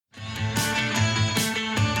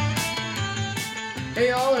Hey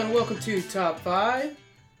y'all, and welcome to Top 5.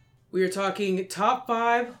 We are talking Top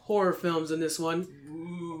 5 horror films in this one.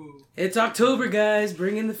 Ooh. It's October, guys.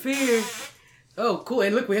 Bring in the fear. Oh, cool.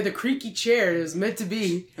 And look, we had the creaky chair. It was meant to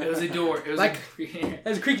be. It was a door. It was Like, it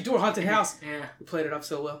There's a creaky door, haunted house. Yeah. We played it off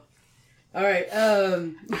so well. Alright,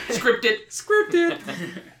 Scripted.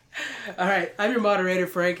 Alright, I'm your moderator,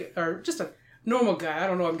 Frank. Or just a normal guy. I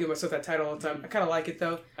don't know why I'm giving myself that title all the time. I kind of like it,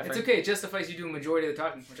 though. It's okay. It justifies you doing a majority of the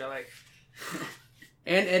talking, which I like.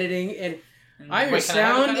 And editing. And I'm your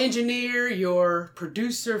sound engineer, your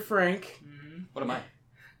producer, Frank. Mm-hmm. What am I?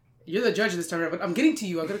 You're the judge this time around, but I'm getting to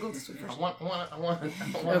you. I'm going to go this way first. I want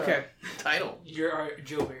Okay. a title. You're our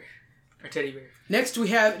Joe Bear. Our teddy bear. Next we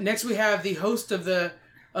have the host of the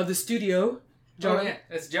studio, John. Oh, yeah.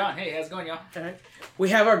 That's John. Hey, how's it going, y'all? All right. We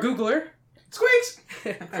have our Googler, Squeaks!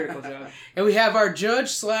 Critical job. and we have our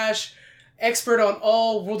judge / expert on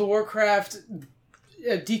all World of Warcraft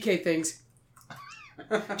DK things.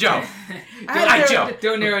 Joe. Joe.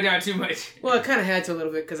 Don't narrow it down too much. Well, I kind of had to a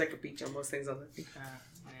little bit because I could beat you on most things on the thing.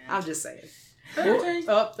 I'm just saying. Okay.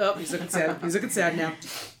 Oh, he's looking sad. He's looking sad now.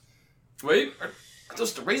 Wait, are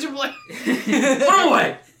those the razor blade? Run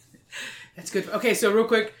away! That's good. Okay, so real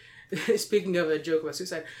quick, speaking of a joke about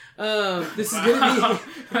suicide, this is gonna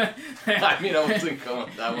be. I mean, I wasn't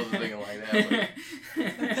thinking like that.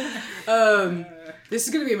 This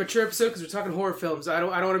is gonna be a mature episode because we're talking horror films. I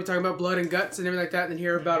don't want to be talking about blood and guts and everything like that, and then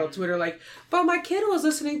hear about on Twitter like, "But my kid was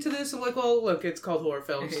listening to this." I'm like, "Well, look, it's called horror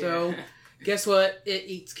films, so guess what? It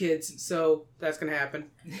eats kids, so that's gonna happen."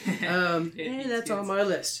 And that's on my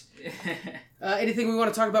list. Anything we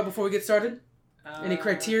want to talk about before we get started? Any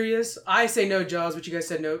criterias? I say no Jaws, but you guys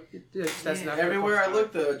said no. That's not everywhere I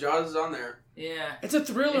look. The Jaws is on there. Yeah. It's a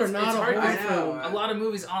thriller, not it's a hard horror to film. A lot of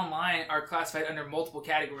movies online are classified under multiple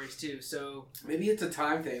categories too. So maybe it's a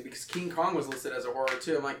time thing because King Kong was listed as a horror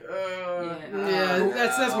too. I'm like,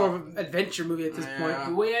 that's more of an adventure movie at this point.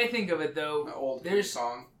 The way I think of it, though, there's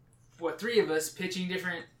King Kong. 3 of us pitching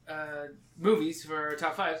different movies for our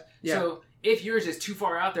top 5s. Yeah. So if yours is too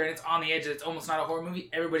far out there and it's on the edge, it's almost not a horror movie.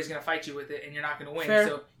 Everybody's gonna fight you with it, and you're not gonna win. Fair.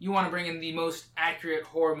 So you want to bring in the most accurate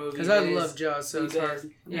horror movie. Because I love Jaws, so it's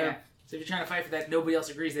hard. Yeah. So if you're trying to fight for that, nobody else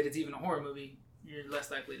agrees that it's even a horror movie. You're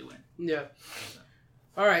less likely to win. Yeah.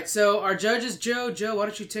 All right. So our judge is Joe. Joe, why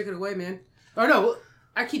don't you take it away, man? Oh no,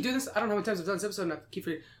 I keep doing this. I don't know how many times I've done this episode. And I keep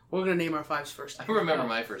forgetting. We're gonna name our 5s first. I remember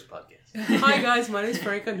my first podcast. Hi guys, my name's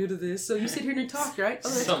Frank. I'm new to this. So you sit here and talk, right? Oh,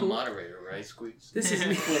 that's Some cool. moderator, right, Squeaks? This is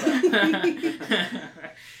me.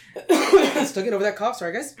 Still getting over that cough.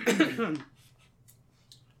 Sorry, guys.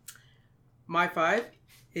 My 5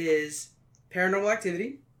 is Paranormal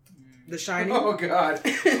Activity, The Shining. Oh God.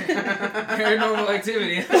 Paranormal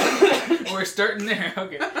Activity. We're starting there.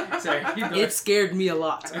 Okay. Sorry. Keep going. It scared me a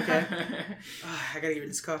lot. Okay. I gotta get rid of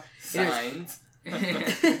this cough. Signs.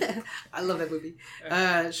 I love that movie.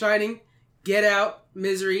 Shining, Get Out,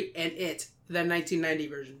 Misery, and It. That 1990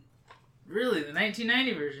 version. Really? The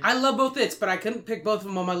 1990 version? I love both It's, but I couldn't pick both of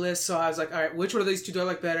them on my list, so I was like, alright, which one of these two do I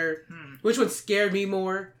like better? Which one scared me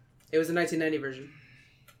more? It was the 1990 version.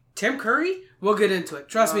 Tim Curry? We'll get into it.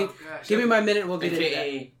 Trust me. Gosh. Give me my minute and we'll get into that.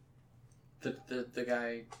 AKA the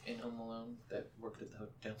guy in Home Alone that worked at the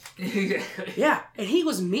hotel. Yeah, and he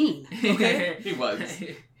was mean. Okay? He was.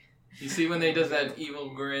 You see when they does that evil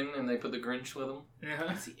grin and they put the Grinch with him?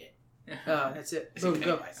 That's it. That's it. Boom,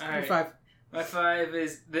 go. All Number right. 5. My 5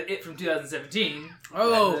 is the It from 2017.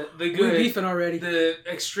 Oh, the we're good, beefing already. the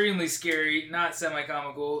extremely scary, not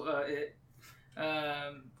semi-comical It.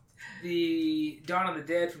 The Dawn of the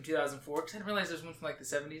Dead from 2004. Because I didn't realize there was one from like the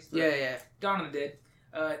 70s. Yeah. Dawn of the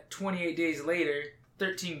Dead. 28 Days Later.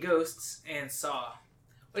 13 Ghosts. And Saw.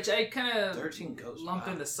 Which I kind of 13 Ghosts. lumped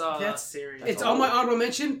in the Saw series. It's on my honorable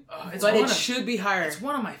mention, but it should be higher. It's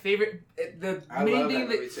one of my favorite. I love that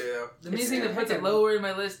movie too, though. The main thing that puts it lower in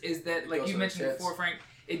my list is that, like you mentioned before, Frank,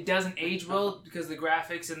 it doesn't age well because the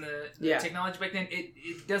graphics and the technology back then.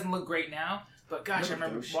 It doesn't look great now, but gosh, I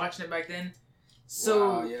remember watching it back then.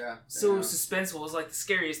 So suspenseful. It was like the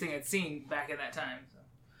scariest thing I'd seen back in that time. So.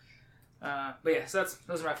 But yeah, so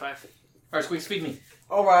those are my 5. All right, Squeaks, feed me.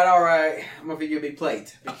 All right. I'm gonna feed you a big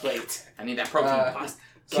plate. I need that protein pasta.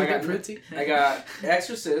 So I got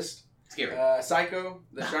Exorcist, Scary. Psycho,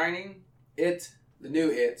 The Shining, It, the new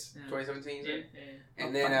It, 2017,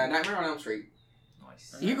 and then Nightmare on Elm Street.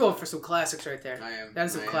 Nice. You're going for some classics right there. I am.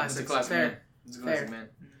 That's some classics. It's a classic Fair. man. It's a classic man.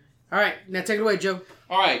 All right, now take it away, Joe.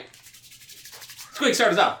 All right. Squeak,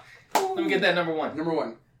 start us off. Let me get that number 1. Number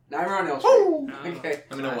 1, Nightmare on Elm Street. Okay.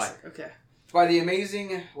 Let me know why. Okay. By the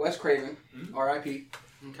amazing Wes Craven, R.I.P.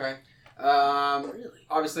 Okay. Really?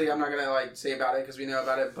 Obviously, I'm not gonna say about it because we know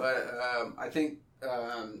about it, but I think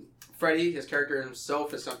Freddy, his character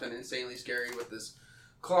himself, is something insanely scary with this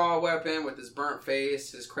claw weapon, with his burnt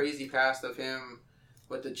face, his crazy past of him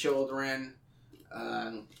with the children.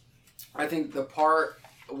 I think the part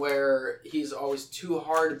where he's always too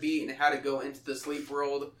hard to beat and had to go into the sleep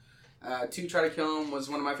world to try to kill him was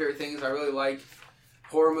one of my favorite things. I really like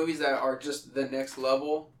horror movies that are just the next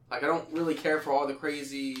level. I don't really care for all the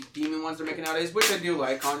crazy demon ones they're making nowadays, which I do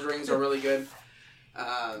like. Conjurings are really good.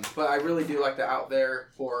 But I really do like the out there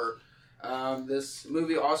horror. This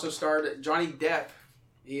movie also starred Johnny Depp.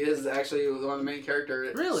 He is actually one of the main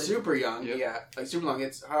characters. Really? Super young. Yep. Yeah. Super young.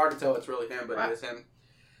 It's hard to tell it's really him, but it is him.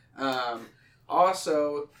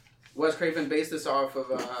 Also, Wes Craven based this off of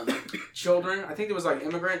children. I think it was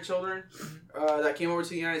immigrant children that came over to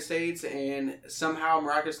the United States and somehow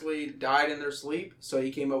miraculously died in their sleep. So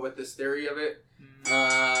he came up with this theory of it.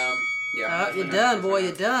 Yeah. You're done, boy.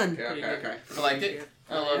 You're done. Okay. I liked it.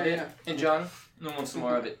 I loved it. And John, no want some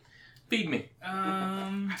more of it. Feed me.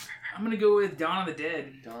 I'm gonna go with Dawn of the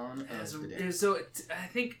Dead. Dawn of the Dead. So I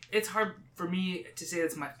think it's hard for me to say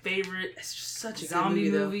it's my favorite. It's just such a zombie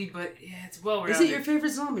good movie, but yeah, it's well rounded. Is it your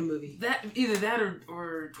favorite zombie movie? Either that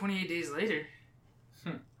or 28 Days Later.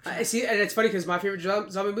 I see, and it's funny because my favorite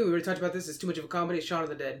zombie movie, we already talked about this, is too much of a comedy, is Shaun of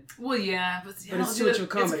the Dead. Well, yeah, but it's too much of a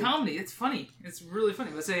comedy. It's comedy. It's funny. It's really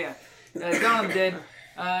funny. But so yeah, Dawn of the Dead.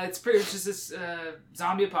 It's pretty much just this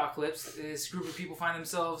zombie apocalypse. This group of people find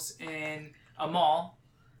themselves in a mall,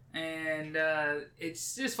 and it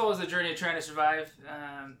just follows the journey of trying to survive.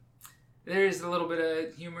 There is a little bit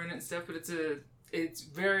of humor in it and stuff, but it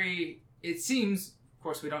seems, of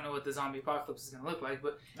course we don't know what the zombie apocalypse is going to look like,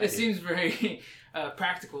 but it seems very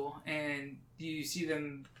practical, and you see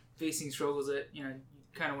them facing struggles that you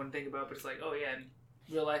kind of want to think about, but it's like, oh yeah, in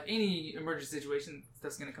real life, any emergency situation,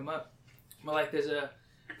 that's going to come up. But there's a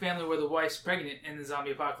family where the wife's pregnant and the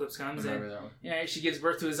zombie apocalypse comes, and she gives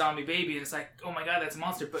birth to a zombie baby, and it's like, oh my god, that's a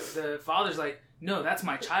monster. But the father's like, no, that's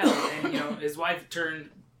my child, and his wife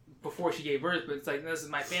turned before she gave birth, but it's like, this is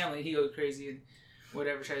my family. He goes crazy and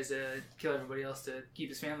whatever, tries to kill everybody else to keep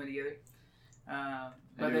his family together. I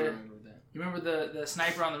remember that. You remember the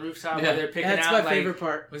sniper on the rooftop where they're picking out? That's my favorite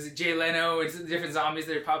part. Was it Jay Leno? It's the different zombies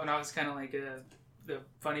that are popping off. It's kind of like the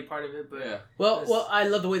funny part of it, but yeah. Well, I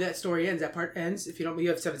love the way that story ends. That part ends. If you don't, you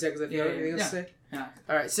have 7 seconds. If you have anything else to say. Yeah.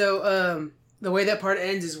 All right. So the way that part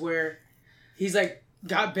ends is where he's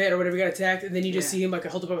got bit or whatever, got attacked, and then you just see him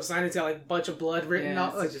hold up a sign and it's got a bunch of blood written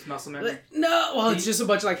out. It's just muscle memory. It's just a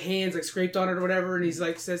bunch of hands scraped on it or whatever, and he's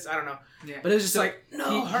says, I don't know. Yeah. But it was just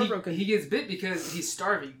heartbroken. He gets bit because he's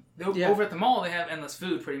starving. Over at the mall, they have endless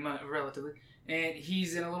food, pretty much, relatively. And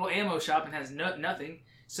he's in a little ammo shop and has nothing.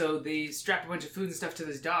 So they strap a bunch of food and stuff to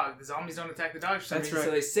this dog. The zombies don't attack the dog for some reason,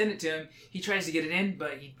 so they send it to him. He tries to get it in,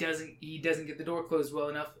 but he doesn't get the door closed well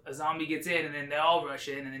enough. A zombie gets in, and then they all rush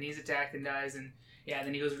in, and then he's attacked and dies. And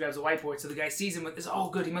then he goes and grabs a whiteboard. So the guy sees him with this, oh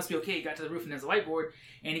good, he must be okay. He got to the roof and has a whiteboard,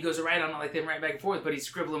 and he goes to write on it them right back and forth, but he's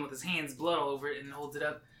scribbling with his hands, blood all over it, and holds it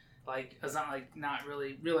up. Not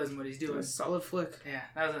really realizing what he's doing. A solid flick. Yeah,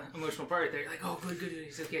 that was an emotional part right there. Oh, good.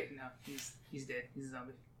 He's okay. No, he's dead. He's a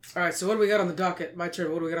zombie. All right, so what do we got on the docket? My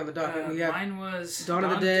turn. What do we got on the docket? Mine was Dawn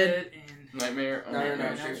of the Dead and Nightmare on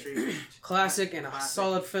Elm Street. Classic and a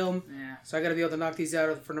solid film. Yeah. So I got to be able to knock these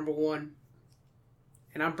out for number one.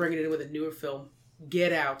 And I'm bringing it in with a newer film,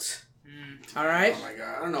 Get Out. All right? Oh my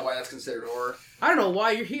god, I don't know why that's considered horror. I don't know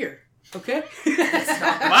why you're here. Okay?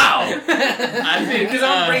 Wow! I think because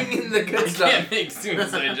I'm bringing the good stuff. I can't make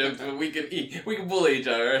suicide jokes, but we can bully each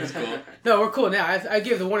other. That's cool. No, we're cool now. I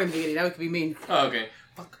gave the warning at the beginning. Now we can be mean. Oh, okay.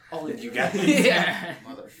 Fuck all of you guys. Yeah.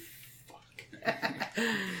 Motherfucker.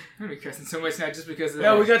 I'm gonna be cussing so much now just because of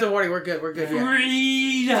No, we got the warning. We're good.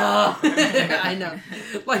 Yeah. Freedom! I know.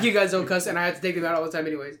 Like you guys don't cuss, and I have to take them out all the time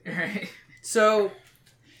anyways. Right. So,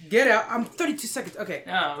 Get Out. I'm 32 seconds. Okay.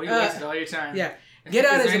 Oh, you wasted all your time. Yeah. Get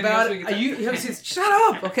Out is about... You haven't seen... Shut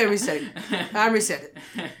up! Okay, reset it. I'm reset it.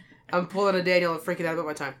 I'm pulling a Daniel and freaking out about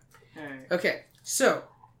my time. Right. Okay, so...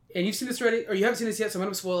 And you've seen this already, or you haven't seen this yet, so I'm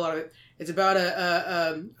going to spoil a lot of it. It's about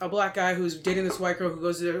a black guy who's dating this white girl who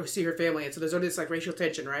goes to see her family, and so there's already this racial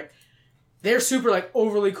tension, right? They're super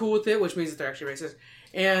overly cool with it, which means that they're actually racist.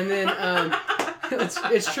 And then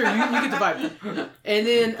it's true. You get the vibe. And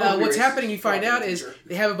then what's happening? You find out is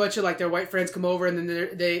they have a bunch of their white friends come over, and then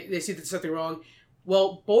they see that there's something wrong.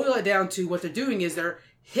 Well, boil it down to what they're doing is they're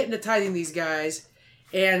hypnotizing these guys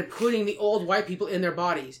and putting the old white people in their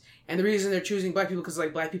bodies. And the reason they're choosing black people because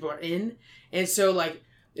black people are in, and so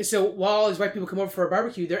while all these white people come over for a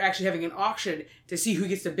barbecue, they're actually having an auction to see who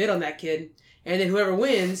gets to bid on that kid, and then whoever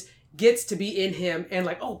wins gets to be in him and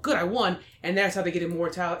like, oh, good, I won. And that's how they get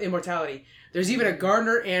immortality. There's even a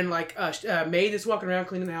gardener and like a maid that's walking around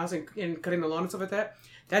cleaning the house and cutting the lawn and stuff like that.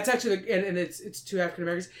 That's actually, and it's 2 African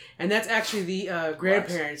Americans, and that's actually the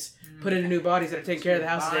grandparents put into new bodies that are taking care of the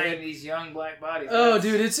house. Buying these young black bodies. Oh,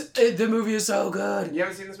 dude, the movie is so good. You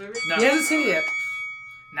haven't seen this movie? No. He hasn't seen it yet.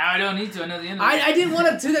 Now I don't need to. I know the end of it. I didn't want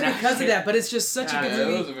to do that because of that, but it's just such a good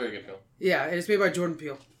movie. It was a very good film. Yeah, and it's made by Jordan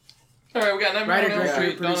Peele. All right, we got Nightmare on Elm Writer,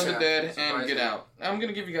 Street, Dawn of producer. the Dead, and Get Out. I'm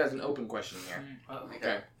gonna give you guys an open question here.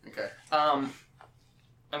 Okay.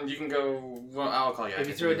 And you can go. Well, I'll call you. If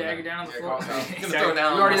you throw a dagger down on the floor, I'm gonna throw it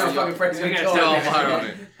down. You already know fucking Fred's gonna kill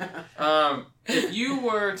him. If you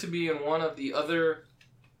were to be in one of the other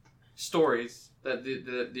stories that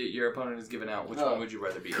your opponent has given out, which one would you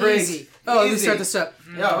rather be? Crazy. Oh, let me start this up.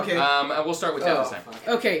 Yeah, okay. And we'll start with Ted this time.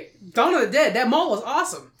 Okay, Dawn of the Dead. That mall was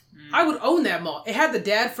awesome. I would own that mall. It had the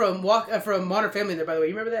dad from Modern Family in there, by the way.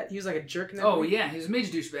 You remember that? He was like a jerk in that movie. yeah, he was a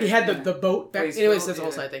major douchebag. He had the boat back. Anyways, that's the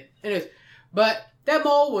whole side thing. Anyways, but that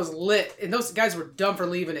mall was lit, and those guys were dumb for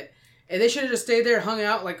leaving it. And they should have just stayed there, hung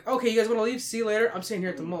out, like, okay, you guys want to leave? See you later. I'm staying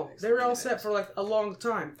here at the mall. They were all set for like a long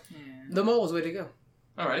time. Yeah. The mall was the way to go.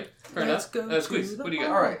 All right, fair enough. Squeeze, what do you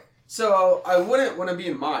got? All right. So I wouldn't want to be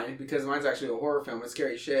in mine because mine's actually a horror film. It's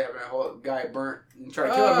scary shit. Having a whole guy burnt and try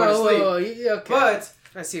to kill everyone to sleep. Oh, yeah, okay. But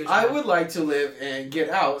I see what I would like to live and Get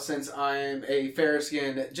Out since I'm a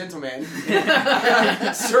fair-skinned gentleman.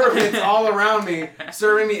 Servants all around me,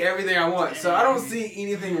 serving me everything I want. So I don't see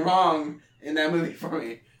anything wrong in that movie for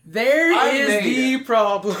me. There is the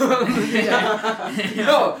problem.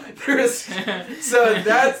 No, so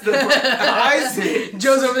that's the I see.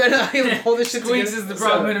 Joe's over there now. He'll hold this shit Squeaks is the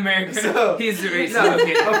problem in America. So, he's the racist. No,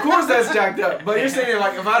 of course that's jacked up. But you're saying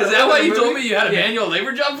like if I had is that why you told me you had a manual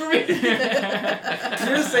labor job for me?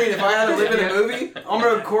 You're just saying if I had to live in a movie, I'm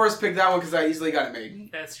gonna of course pick that one because I easily got it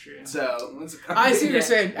made. That's true. So I see what you're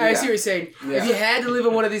saying. I see what you're saying. Yeah. If you had to live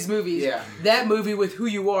in one of these movies, that movie with who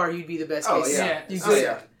you are, you'd be the best case.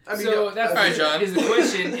 Yeah. I mean, so that's right, John. Is the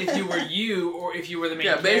question if you were you or if you were the main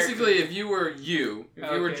character? Basically, if you were you,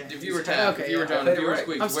 if you were Tab, if you were John, if you were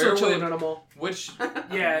Squeaks, I'm still chilling on them all.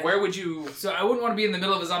 Where would you? So I wouldn't want to be in the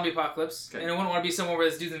middle of a zombie apocalypse, and I wouldn't want to be somewhere where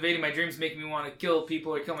this dude's invading my dreams, making me want to kill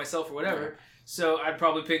people or kill myself or whatever. So I'd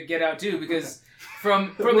probably pick Get Out too because.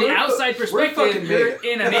 From the outside perspective, you're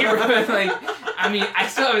in a neighborhood. Like, I mean, I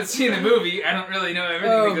still haven't seen the movie. I don't really know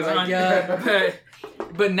everything that goes on.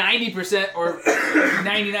 But 90% or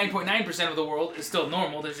 99.9% of the world is still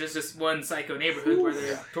normal. There's just this one psycho neighborhood where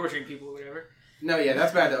they're torturing people or whatever. No, yeah,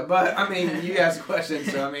 that's bad though. But I mean, you asked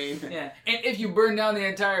questions, so I mean. Yeah, and if you burn down the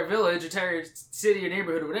entire village, entire city or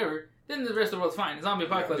neighborhood or whatever, then the rest of the world's fine. Zombie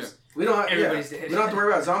apocalypse. We don't have, everybody's dead. We don't have to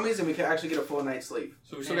worry about zombies, and we can actually get a full night's sleep.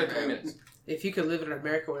 So we still got 3 minutes. If you could live in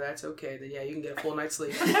America where that's okay, then yeah, you can get a full night's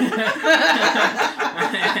sleep.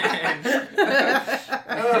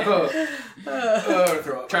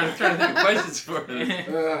 Trying to think of questions for this.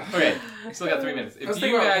 Okay, we still got 3 minutes. If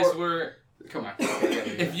you guys were, come on,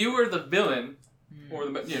 if you were the villain or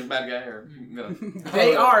the bad guy or villain,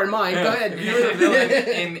 they are in mine. Go ahead. If you were the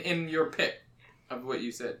villain in your pick of what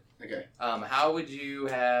you said, okay, how would you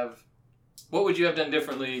have? What would you have done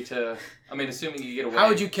differently to? I mean, assuming you get away. How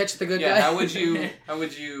would you catch the good guy? How would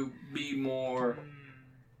you be more?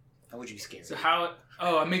 How would you be scared? So how?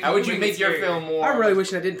 Oh, how would you make your film more? I'm really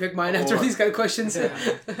wishing I didn't pick mine after these kind of questions. We'll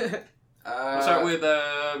start with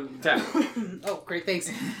Tab. Oh, great,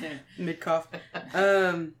 thanks. Mid cough.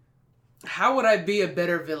 How would I be a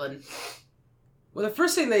better villain? Well, the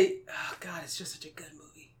first thing oh god, it's just such a good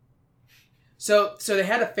movie. So they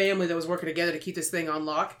had a family that was working together to keep this thing on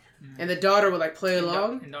lock. And the daughter would like play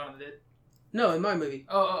along. In Dawn of the Dead? No, in my movie.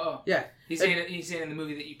 Oh. Yeah. He's saying in the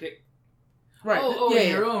movie that you picked. Right. In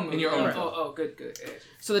your own movie. In your own movie. Oh, good.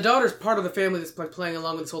 So the daughter's part of the family that's like playing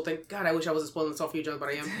along with this whole thing. God, I wish I wasn't spoiling this all for you, John, but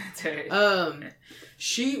I am.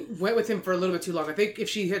 She went with him for a little bit too long. I think if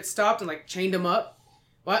she had stopped and like chained him up.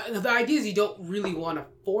 Well, the idea is you don't really want to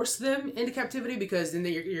force them into captivity because then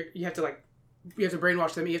you have to like you have to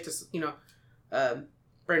brainwash them. You have to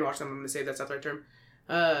brainwash them. I'm going to say that's not the right term.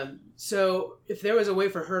 So if there was a way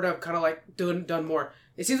for her to have kind of like done more,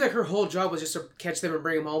 it seems like her whole job was just to catch them and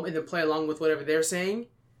bring them home and then play along with whatever they're saying.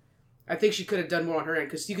 I think she could have done more on her end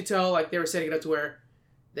because you could tell like they were setting it up to where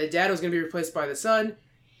the dad was going to be replaced by the son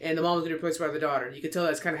and the mom was going to be replaced by the daughter. You could tell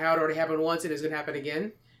that's kind of how it already happened once and it's going to happen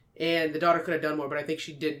again. And the daughter could have done more, but I think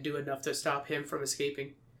she didn't do enough to stop him from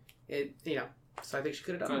escaping. So I think she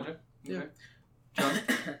could have done more. Yeah. John?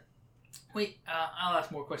 Wait, I'll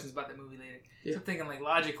ask more questions about that movie later. Yeah. So I'm thinking, like,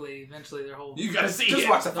 logically, eventually their whole... You gotta see it.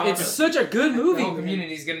 Watch the It's such a good movie. The whole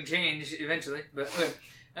community's gonna change eventually. But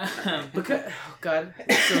Because oh god,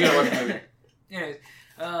 so you gotta watch the movie. Anyways,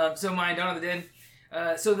 so my Dawn of the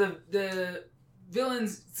Dead. So the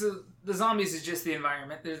villains. So the zombies is just the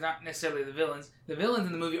environment. There's not necessarily the villains. The villains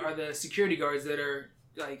in the movie are the security guards that are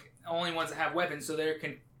like only ones that have weapons. So they're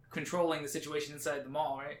controlling the situation inside the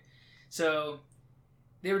mall, right? So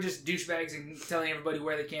they were just douchebags and telling everybody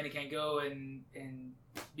where they can and can't go and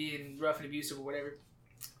being rough and abusive or whatever.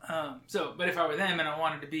 But if I were them and I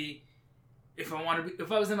wanted to be, if I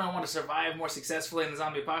was them and I wanted to survive more successfully in the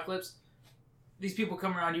zombie apocalypse, these people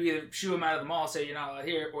come around you, either shoo them out of the mall, say you're not allowed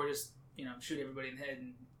here, or just, shoot everybody in the head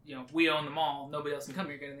and, we own the mall, nobody else can come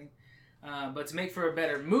here kind of thing. But to make for a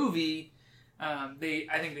better movie, I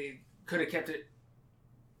think they could have kept it,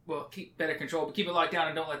 keep better control, but keep it locked down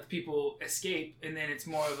and don't let the people escape, and then it's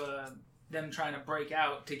more of them trying to break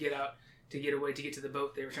out, to get away, to get to the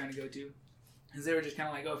boat they were trying to go to. Because they were just kind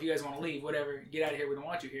of like, oh, if you guys want to leave, whatever, get out of here, we don't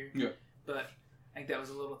want you here. Yeah. But I think that was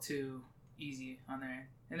a little too easy on their end.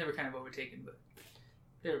 And they were kind of overtaken, but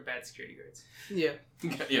they were bad security guards. Yeah.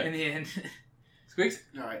 Yeah. In the end. Squeaks?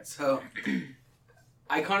 Alright, so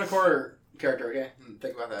iconic horror character, okay?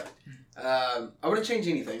 Think about that. I wouldn't change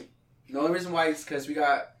anything. The only reason why is because we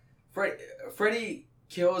got Freddy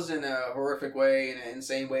kills in a horrific way, in an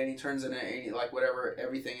insane way, and he turns into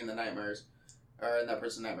everything in the nightmares, or in that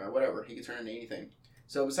person's nightmare, whatever. He can turn into anything.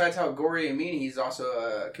 So besides how gory and mean, he's also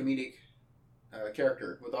a comedic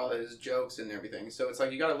character with all his jokes and everything. So it's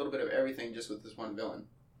like you got a little bit of everything just with this one villain.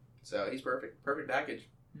 So he's perfect package.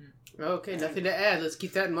 Okay, nothing to add. Let's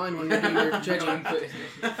keep that in mind when we do your judging.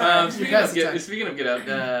 Speaking of Get Out,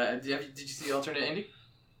 did you see alternate ending?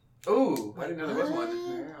 Oh, I didn't know there was one.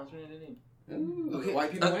 Yeah, alternate ending. Ooh, okay.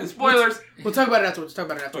 White people win. Spoilers! We'll talk about it afterwards.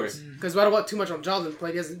 Because I don't want too much on Jonathan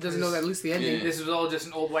play. He doesn't know that at least the ending. Yeah. This was all just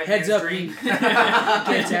an old white Heads man's up. dream.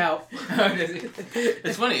 Gets out.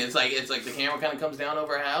 It's funny. It's like the camera kind of comes down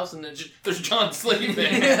over a house and then there's John sleeping.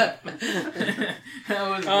 Yeah. That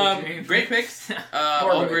was a good dream. Great picks.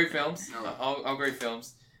 All great films. All great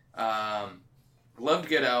films. Loved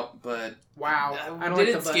Get Out, but wow, I don't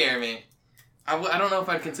didn't scare me. I don't know if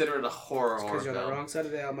I'd consider it a horror film. Because you're on the wrong side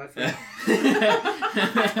of the aisle, my friend.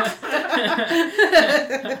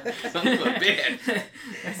 Son of a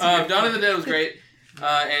bitch. Dawn of the Dead was great.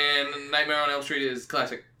 And Nightmare on Elm Street is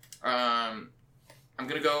classic. I'm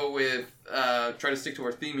going to go with, try to stick to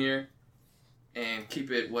our theme here and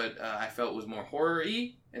keep it what I felt was more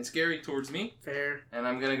horror-y and scary towards me. Fair. And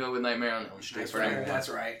I'm going to go with Nightmare on Elm Street. That's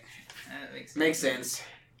right. That makes sense.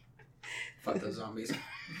 Fuck those zombies.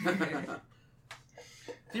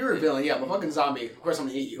 If you were a villain, I'm a fucking zombie. Of course I'm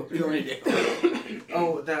gonna eat you. What do you want me to do?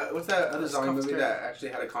 Oh, what's that other zombie movie that actually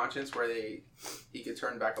had a conscience where he could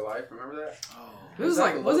turn back alive? Remember that? Oh. It was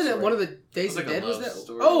like, wasn't it one of the Days of Dead? Was that?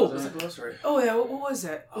 Oh, it was like a love story. Oh yeah, what was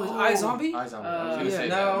that? Was iZombie? iZombie.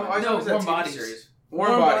 No, Warm Bodies.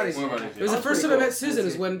 Warm Bodies. It was the first time I met Susan.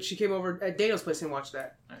 Is when she came over at Daniel's place and watched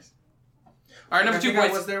that. Nice. All right, number 2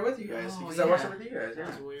 points. I was there with you guys because I watched it with you guys. That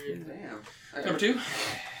was weird. Damn. Number 2.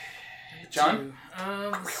 John?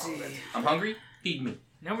 Let's see. I'm hungry. Feed me.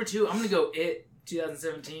 Number 2, I'm going to go It,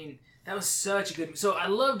 2017. That was such a good... So I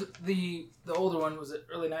loved the older one. Was it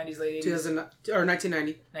early 90s, late 80s?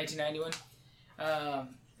 1990. 1991.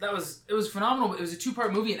 It was phenomenal. But it was a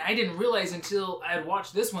 2-part movie, and I didn't realize until I had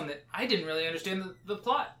watched this one that I didn't really understand the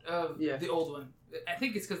plot of the old one. I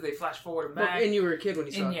think it's because they flash forward and back. Well, and you were a kid when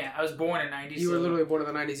you saw it. Yeah, I was born in 90s. You were literally born in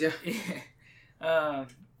the 90s, yeah.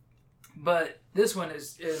 But this one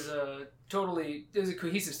is totally... It was a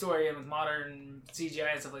cohesive story, and with modern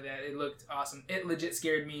CGI and stuff like that, it looked awesome. It legit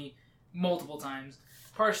scared me multiple times.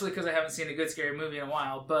 Partially because I haven't seen a good scary movie in a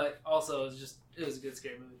while, but also it was a good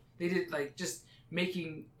scary movie. They did, just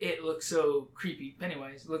making it look so creepy.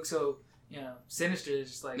 Pennywise look so, sinister.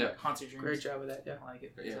 It's just haunts your dreams. Great job with that, yeah. I like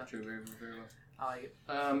it. Yeah, true, very, very well. I like it.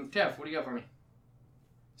 Tev, what do you got for me?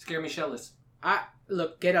 Scare me shellless.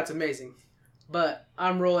 Look, Get Out's amazing, but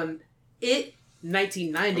I'm rolling It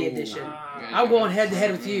 1990 edition. I'm going head to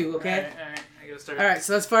head with you, okay? All right. I gotta start. All right,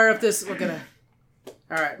 so let's fire up this. All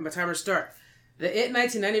right, my timer start. The It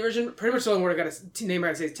 1990 version, pretty much the only word I got to name I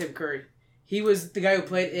got to say is Tim Curry. He was the guy who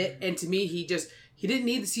played It, and to me, he didn't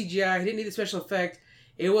need the CGI, he didn't need the special effect.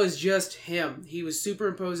 It was just him. He was super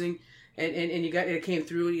imposing, and it came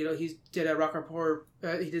through. He did a Rock Horror.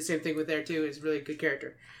 He did the same thing with there too. He's a really good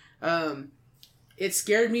character. It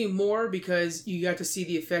scared me more because you got to see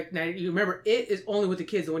the effect. Now, you remember, It is only with the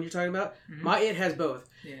kids, the one you're talking about. Mm-hmm. My It has both.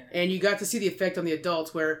 Yeah. And you got to see the effect on the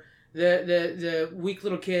adults where the weak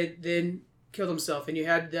little kid then killed himself. And you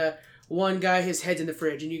had the one guy, his head's in the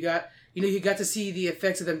fridge. And you got to see the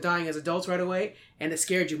effects of them dying as adults right away. And it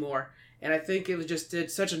scared you more. And I think it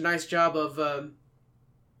did such a nice job of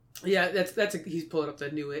Yeah, he's pulling up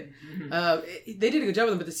the new It. They did a good job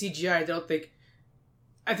with him, but the CGI,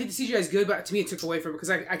 I think the CGI is good, but to me it took away from it because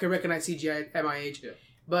I could recognize CGI at my age. Yeah.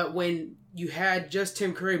 But when you had just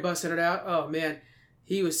Tim Curry busting it out, oh man,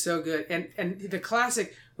 he was so good. And the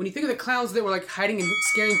classic, when you think of the clowns that were like hiding and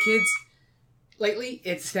scaring kids lately,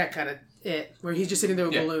 it's that kind of it, where he's just sitting there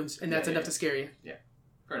with balloons, and that's enough to scare you. Yeah,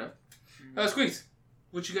 fair enough. Squeaks,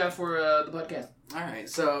 what you got for the podcast? All right,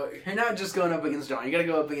 so you're not just going up against John. You got to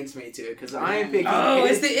go up against me too, because I am picking. Oh,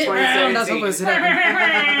 it's the It round. That's what was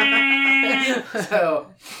happening. So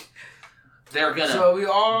they're gonna. So we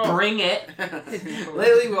all bring it.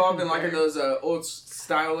 Lately, we've all been liking those old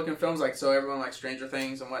style looking films, like so everyone likes Stranger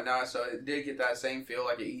Things and whatnot. So it did get that same feel,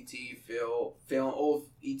 like an E.T. old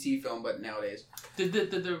E.T. film, but nowadays. Did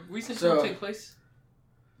the recent film take place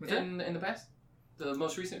in the past? The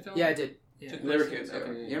most recent film? Yeah, I did. Yeah. They were kids.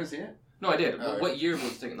 Okay. You haven't seen it? No, I did. What year was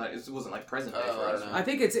it taken? Like, it wasn't like present day for us. I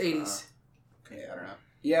think it's 80s. Okay, I don't know.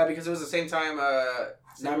 Yeah, because it was the same time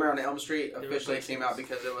Nightmare on Elm Street officially came out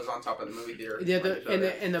because it was on top of the movie theater. Yeah,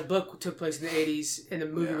 and the book took place in the 80s, and the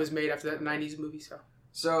movie was made after that 90s movie.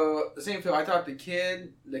 So the same film. I thought the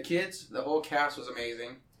kids, the whole cast was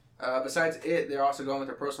amazing. Besides it, they're also going with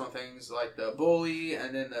their personal things like the bully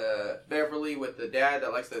and then the Beverly with the dad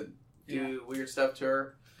that likes to do weird stuff to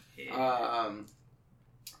her. Yeah.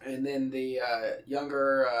 And then the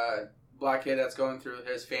younger black kid that's going through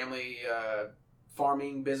his family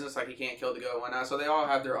farming business, like he can't kill the goat and whatnot. So they all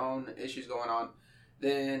have their own issues going on.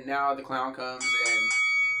 Then now the clown comes and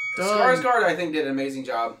Skarsgård, I think, did an amazing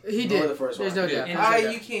job. He did. The first There's one. no doubt.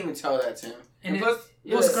 You can't even tell that, Tim. And plus,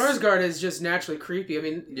 Skarsgård is just naturally creepy. I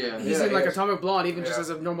mean, he's in like Atomic Blonde, even just as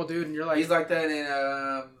a normal dude, and you're like... He's like that in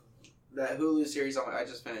that Hulu series I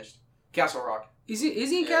just finished. Castle Rock. Is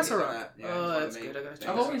he in Castle Rock? Yeah, that's good.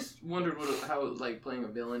 I've always wondered how like playing a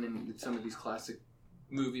villain in some of these classic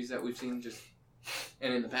movies that we've seen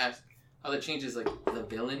and in the past, how that changes like the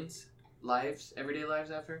villains' lives, everyday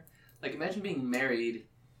lives after. Like imagine being married,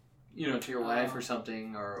 to your wife or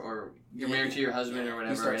something, or you're married to your husband or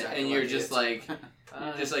whatever, and you're just like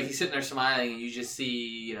he's sitting there smiling, and you just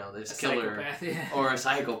see this killer or a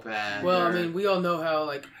psychopath. Well, I mean, we all know how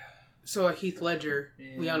Heath Ledger,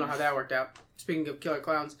 we all know how that worked out. Speaking of killer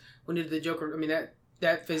clowns, when he did the Joker, I mean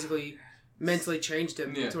that physically, mentally changed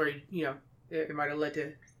him to where it might have led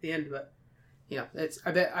to the end. But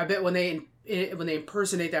I bet when they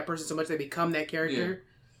impersonate that person so much they become that character,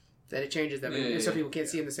 that it changes them. And some people can't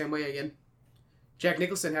see him the same way again. Jack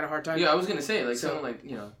Nicholson had a hard time. Yeah, I was gonna say someone like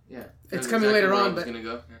It's coming later on, but gonna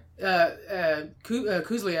go.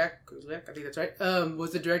 Kuslyak, I think that's right.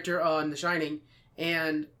 Was the director on The Shining,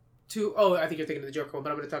 and I think you're thinking of the Joker one,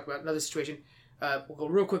 but I'm going to talk about another situation. We'll go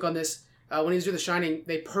real quick on this. When he was doing The Shining,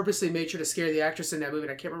 they purposely made sure to scare the actress in that movie,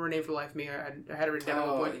 and I can't remember her name for the life of me. I had it written down at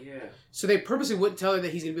one point. Yeah. So they purposely wouldn't tell her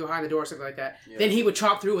that he's going to be behind the door or something like that. Yeah. Then he would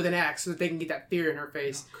chop through with an axe so that they can get that fear in her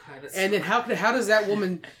face. Oh, God, and then how does that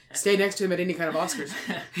woman stay next to him at any kind of Oscars?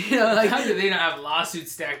 How did they not have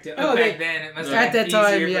lawsuits stacked up back then? It must have been at that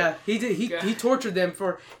time, yeah. He tortured them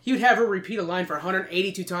he would have her repeat a line for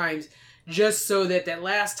 182 times. Just so that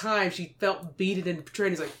last time she felt beaten and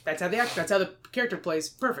betrayed. He's like, that's how the character plays.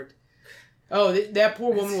 Perfect. Oh, that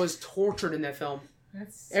poor woman was tortured in that film.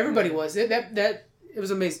 Everybody was. It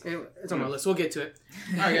was amazing. Anyway, it's on my list. We'll get to it.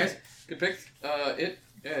 All right, guys. Good pick. You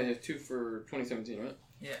have 2 for 2017, right?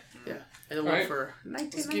 Yeah. And then one for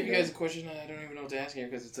 1990. Let's give you guys a question. I don't even know what to ask here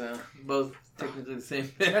because it's both technically the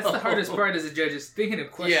same. That's the hardest part as a judge is thinking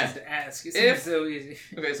of questions to ask. It's so easy.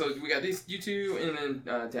 Okay, so we got these, you two, and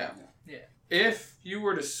then Dab. Yeah. If you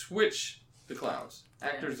were to switch the clowns,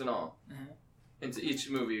 actors and all, into each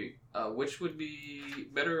movie, which would be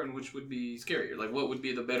better and which would be scarier? Like, what would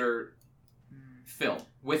be the better film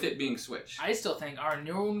with it being switched? I still think our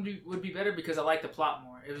new one would be better because I like the plot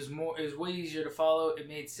more. It was way easier to follow. It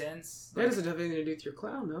made sense. That doesn't have anything to do with your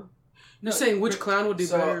clown, though. You're saying which clown would do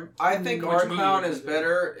better? I think our clown is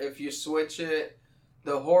better if you switch it.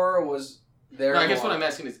 The horror was there. No, I guess what I'm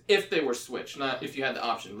asking is if they were switched, not if you had the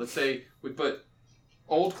option. Let's say we put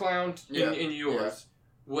old clown in yours.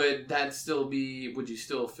 Yeah. Would that still be? Would you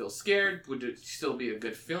still feel scared? Would it still be a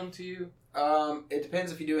good film to you? It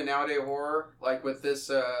depends if you do a nowadays horror, like with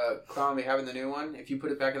this clown we have in the new one. If you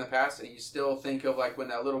put it back in the past and you still think of like when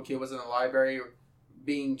that little kid was in the library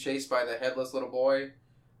being chased by the headless little boy,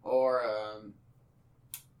 or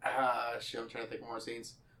I'm trying to think of more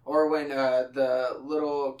scenes. Or when the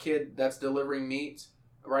little kid that's delivering meat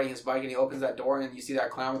riding his bike and he opens that door and you see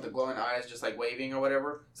that clown with the glowing eyes just like waving or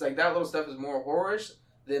whatever. It's like that little stuff is more horrorish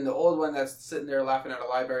than the old one that's sitting there laughing at a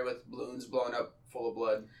library with balloons blowing up full of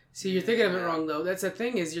blood. See, you're thinking of it wrong though. That's the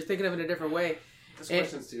thing is you're thinking of it in a different way. This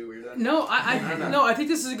question's too weird. No, I think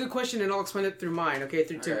this is a good question, and I'll explain it through mine. Okay,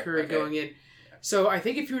 through Tim Curry going in. So I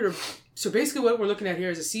think if you were to, so basically what we're looking at here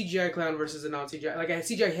is a CGI clown versus a non-CGI, like a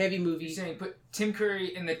CGI heavy movie. You're saying put Tim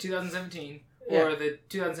Curry in the 2017 or the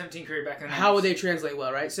 2017 Curry back in the 90s. How would they translate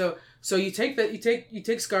well, right? So you take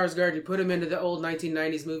Skarsgård, you put him into the old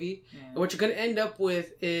 1990s movie, and what you're going to end up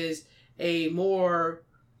with is a more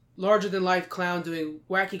larger-than-life clown doing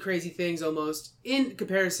wacky, crazy things almost, in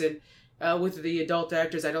comparison with the adult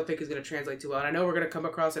actors. I don't think is going to translate too well. And I know we're going to come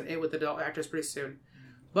across an it with adult actors pretty soon.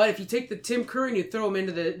 But if you take the Tim Curry and you throw him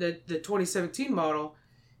into the 2017 model,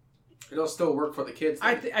 it'll still work for the kids.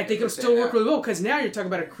 I think it'll still work really well, because now you're talking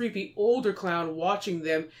about a creepy older clown watching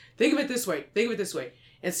them. Think of it this way.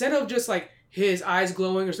 Instead of just like his eyes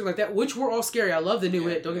glowing or something like that, which were all scary. I love the new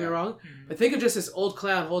It, don't get me wrong. But think of just this old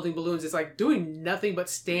clown holding balloons. It's like doing nothing but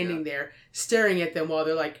standing there, staring at them while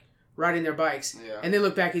they're like riding their bikes. Yeah. And they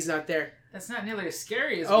look back, he's not there. That's not nearly as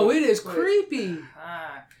scary as... it is creepy.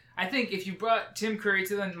 I think if you brought Tim Curry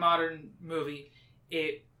to the modern movie,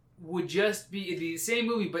 it'd be the same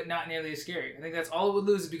movie, but not nearly as scary. I think that's all it would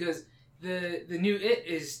lose, because the new It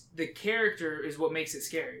is the character is what makes it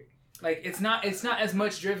scary. Like it's not as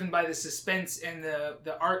much driven by the suspense and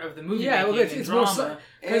the art of the movie. Yeah, it's drama.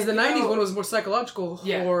 Because the '90s one was more psychological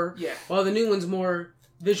horror, while the new one's more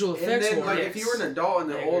visual effects. And then, like, if you were an adult in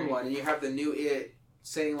the old one and you have the new It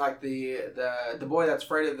saying like the boy that's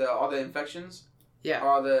afraid of all the infections. Yeah.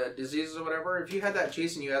 Or the diseases or whatever. If you had that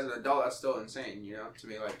chasing you as an adult, that's still insane, to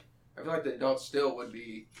me. Like, I feel like the adults still would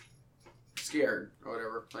be scared or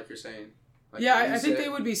whatever, like you're saying. Like, I think they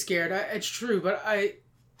would be scared. It's true, but I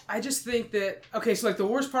just think that... Okay, so like the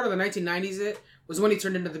worst part of the 1990s It was when he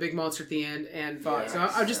turned into the big monster at the end and fought. So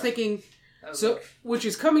I'm just thinking... which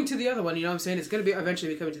is coming to the other one, you know what I'm saying? It's going to be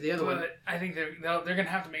eventually coming to the other one. But I think they're going to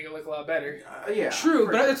have to make it look a lot better. True,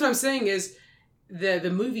 but that's what I'm saying is...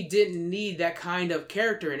 The movie didn't need that kind of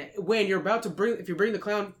character in it. When you're about to if you bring the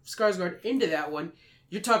clown Skarsgård into that one,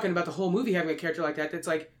 you're talking about the whole movie having a character like that that's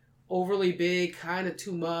like overly big, kind of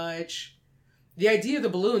too much. The idea of the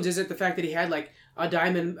balloons isn't the fact that he had like a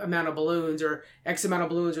diamond amount of balloons or X amount of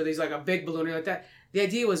balloons or these like a big balloon or like that. The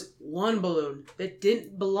idea was one balloon that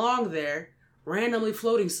didn't belong there, randomly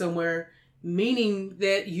floating somewhere, meaning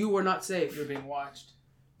that you were not safe. You're being watched.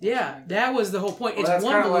 Yeah, that was the whole point. Well, it's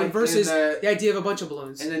one balloon versus the idea of a bunch of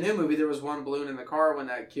balloons. In the new movie, there was one balloon in the car when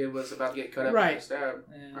that kid was about to get cut up and stabbed,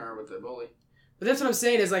 or with the bully. But that's what I'm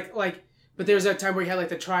saying is like, but there's that time where he had like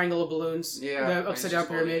the triangle of balloons, the upside down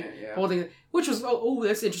pyramid, holding it, which was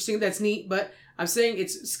that's interesting, that's neat. But I'm saying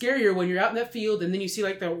it's scarier when you're out in that field and then you see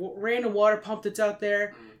like the random water pump that's out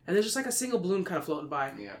there, and there's just like a single balloon kind of floating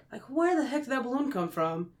by. Yeah. Like, where the heck did that balloon come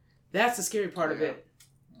from? That's the scary part of it.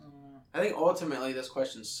 I think ultimately this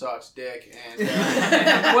question sucks, dick. And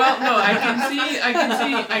well, no,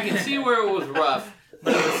 I can see where it was rough,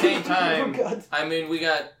 but at the same time, I mean, we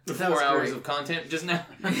got 4 hours of content just now.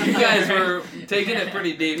 You guys were taking it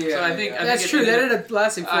pretty deep, so I think that's true. That ended up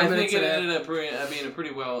lasting 4 minutes. I think it ended up being a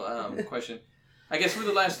pretty well question. I guess for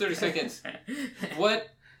the last 30 seconds, what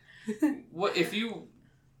if you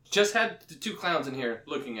just had the two clowns in here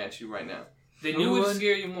looking at you right now? The new one would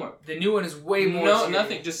scare you more. The new one is way more. No, scary.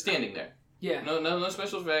 Nothing. Just standing there. Yeah. No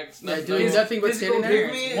special effects. Doing nothing but standing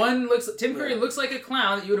there. One Tim Curry looks like a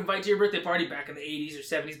clown that you would invite to your birthday party back in the 80s or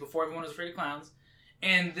 70s before everyone was afraid of clowns.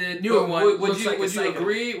 And the newer one looks like Would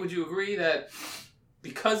you agree that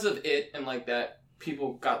because of it and like that,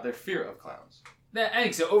 people got their fear of clowns? I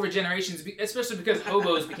think so. Over generations, especially because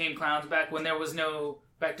hobos became clowns back when there was no...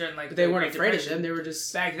 Back during like, but they weren't afraid of them. They were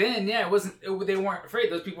just back then. Yeah, they weren't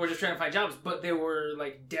afraid. Those people were just trying to find jobs, but they were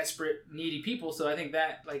like desperate, needy people. So I think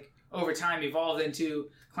that like over time evolved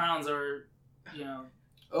into clowns are,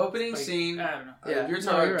 opening scene. I don't know. Yeah, you're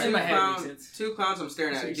talking two clowns. I'm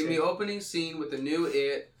staring at it. Give me opening scene with the new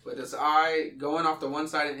It with his eye going off to one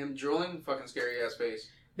side and him drooling. Fucking scary ass face.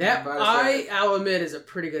 That I'll admit is a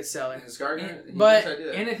pretty good selling. But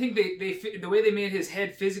I think they the way they made his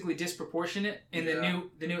head physically disproportionate in the new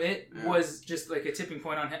It was just like a tipping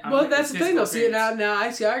point on him. Well, that's the thing though. See, now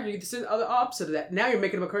I argue this is the opposite of that. Now you're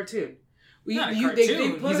making him a cartoon. Not a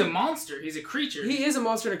cartoon. He's a monster. He's a creature. He is a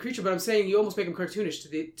monster and a creature, but I'm saying you almost make him cartoonish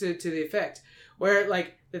to the effect. Where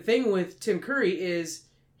like the thing with Tim Curry is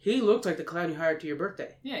he looked like the clown you hired to your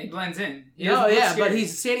birthday. Yeah, he blends in. But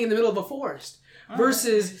he's standing in the middle of a forest.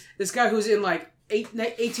 Versus this guy who's in like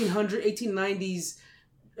 1890s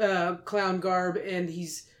clown garb, and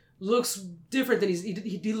looks different than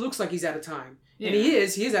he looks like he's out of time. Yeah. And he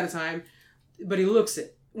is out of time, but he looks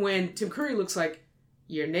it. When Tim Curry looks like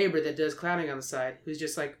your neighbor that does clowning on the side, who's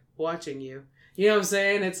just like watching you. You know what I'm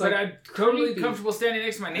saying? It's like, but I'm totally comfortable standing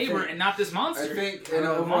next to my neighbor and not this monster. I think in an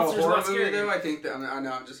overall horror movie, though, I think that I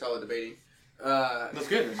know I'm just hella debating. That's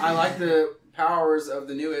good. I like the powers of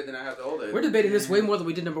the new It than I have the old It. We're debating this way more than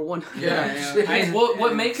we did number 1. Yeah.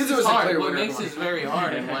 What makes it hard? What makes it very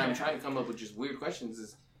hard, and why I'm trying to come up with just weird questions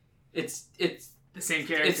is, it's the same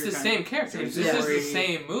character. It's the same character. This is the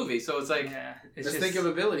same movie, so it's like. Yeah. Let's think of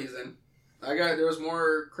abilities then. There was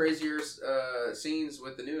more crazier scenes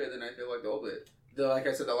with the new It than I feel like the old It. Like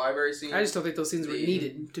I said, the library scene. I just don't think those scenes were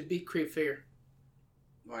needed to create fear.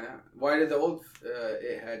 Why not? Why did the old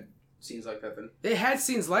It had scenes like that then? They had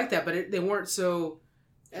scenes like that, but they weren't so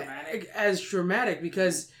dramatic. Dramatic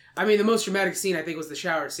because, I mean, the most dramatic scene I think was the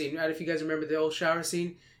shower scene. Right? If you guys remember the old shower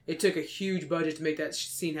scene, it took a huge budget to make that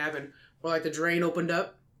scene happen. Where like the drain opened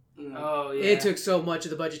up. Oh yeah. It took so much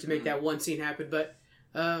of the budget to make that one scene happen, but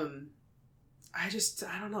I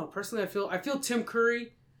don't know. Personally, I feel Tim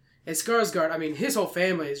Curry and Skarsgård. I mean, his whole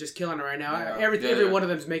family is just killing it right now. Yeah. Every one of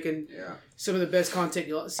them is making some of the best content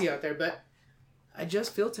you'll see out there, but. I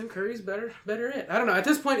just feel Tim Curry's better It. I don't know. At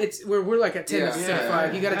this point, we're like at 10 instead of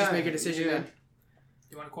 5. You got to just make a decision. Then.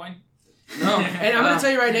 You want a coin? No. And I'm going to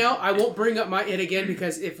tell you right now, I won't bring up my It again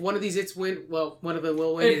because if one of these It's win, well, one of them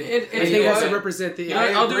will win. It has to represent the.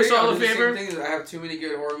 I'll do us all a favor. I have too many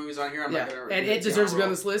good horror movies on here. I'm not gonna. And It deserves to be on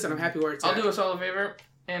this list, and I'm happy where it's at. I'll do us all a favor,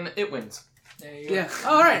 and It wins. There you go. Yeah.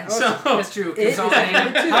 All right. So that's true.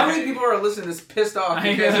 How many people are listening to this pissed off?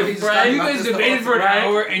 You guys debated for an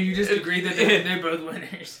hour and you just agreed that they're both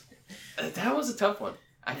winners. That was a tough one.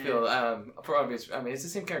 I feel for obvious. I mean, it's the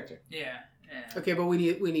same character. Yeah. Okay, but we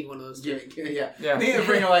need one of those. Yeah. We need to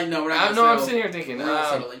bring it like no. We're not. I'm sitting here thinking. We're not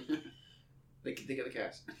settling. Think of the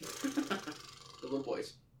cast. The little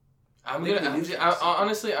boys.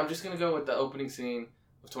 Honestly, I'm just gonna go with the opening scene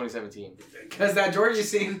of 2017. Because that Georgie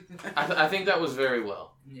scene. I think that was very well.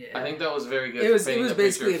 Yeah. I think that was very good. It was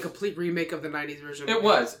basically a complete remake of the 90s version. It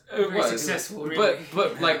was. Successful remake.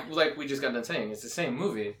 But like we just got done saying, it's the same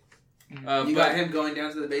movie. You got him going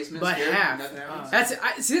down to the basement. But half. That's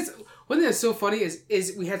one thing that's so funny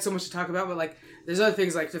is we had so much to talk about, but like there's other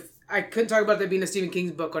things like I couldn't talk about that being a Stephen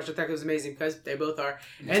King book, which I thought was amazing because they both are,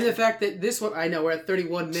 and the fact that this one I know we're at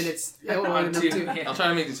 31 minutes. I'll try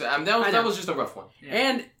to make this. That was just a rough one. Yeah.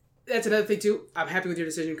 And that's another thing too. I'm happy with your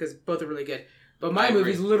decision because both are really good. But my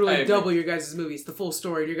movie's literally double your guys' movies. The full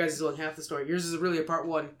story. Your guys is only half the story. Yours is really a part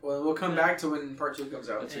 1. Well, we'll come back to when part 2 comes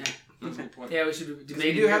out. Yeah, we should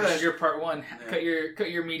debate your part 1. Yeah.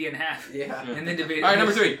 Cut your media in half. Yeah. And then debate. All right,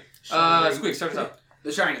 number 3. Squeak, start us out.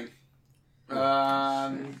 The Shining. I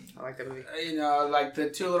like that movie. You know, like the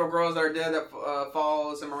 2 little girls that are dead that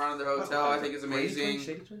follows him around the hotel. I think is amazing.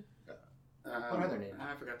 What are their names?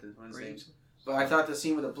 I forgot the one's name. But I thought the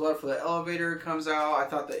scene with the blood for the elevator comes out. I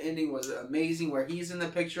thought the ending was amazing where he's in the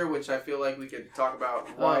picture, which I feel like we could talk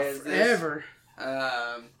about. Why is forever.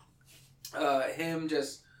 This? Him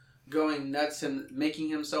just going nuts and making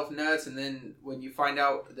himself nuts, and then when you find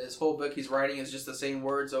out this whole book he's writing is just the same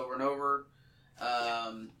words over and over.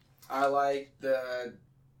 I like the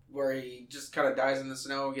where he just kind of dies in the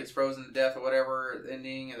snow, gets frozen to death or whatever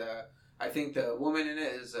ending. And I think the woman in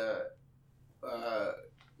it is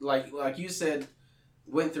like you said,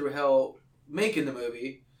 went through hell making the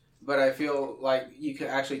movie, but I feel like you can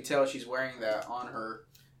actually tell she's wearing that on her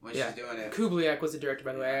when she's doing it. Kubliak was the director,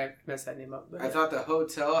 by the way. I messed that name up. I thought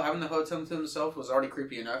having the hotel to himself was already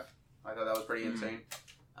creepy enough. I thought that was pretty insane.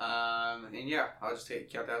 And yeah, I'll just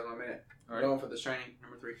count that as my minute. All right. Going for The Shining,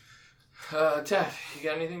 number 3. Taff, you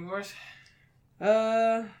got anything for us?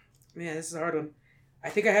 Man, this is a hard one. I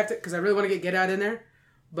think I have to, because I really want to Get Out in there,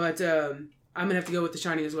 but I'm going to have to go with The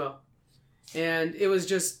Shining as well. And it was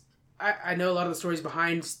just, I know a lot of the stories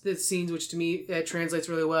behind the scenes, which to me translates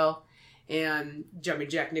really well. And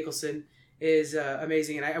Jack Nicholson is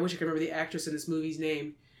amazing. And I wish I could remember the actress in this movie's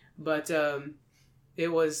name. But we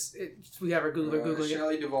have our Googler Googling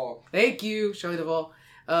Shelley Duvall. Thank you, Shelley Duvall.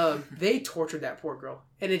 They tortured that poor girl.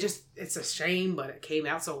 And it's a shame, but it came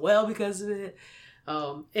out so well because of it.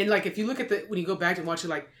 And like if you look at when you go back and watch it,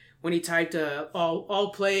 like when he typed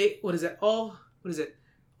all play, what is it? All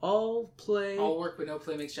work but no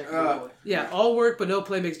play makes Jack a dull boy. Yeah, all work but no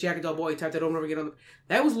play makes Jack a dull boy. He typed that over and over again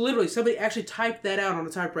that was literally somebody actually typed that out on a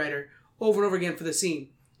typewriter over and over again for the scene.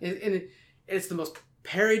 And it's the most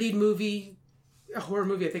parodied horror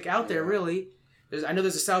movie I think out there really. I know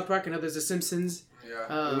there's a South Park, I know there's a Simpsons.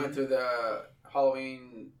 Yeah. We went through the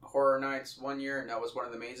Halloween Horror Nights one year, and that was one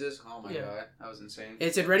of the mazes. Oh my god, that was insane.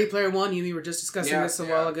 It's in Ready Player One. You and me were just discussing this a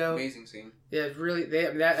while ago. Amazing scene. Yeah, really.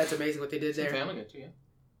 That's amazing what they did there. Family Guy too, yeah.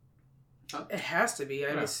 Huh? It has to be.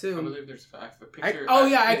 I assume. I believe there's a picture.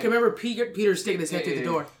 I can remember Peter sticking his head through the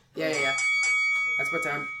door. Yeah. That's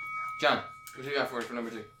my time. John, what you got for us for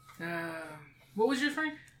number 2? What was your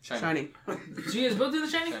Frank? Shining. Did you guys both do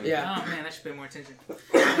The Shining? Yeah. Oh man, I should pay more attention.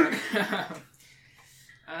 Gosh,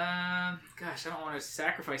 I don't want to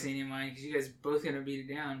sacrifice any of mine because you guys are both gonna beat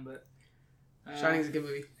it down, but. Shining's a good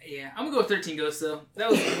movie. Yeah, I'm gonna go with 13 Ghosts though.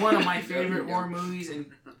 That was one of my favorite horror movies, and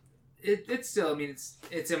it's still. I mean,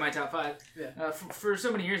 it's in my top 5. Yeah. For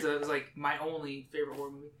so many years, that was like my only favorite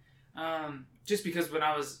horror movie. Just because when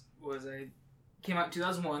I came out in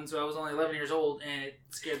 2001, so I was only 11 years old, and it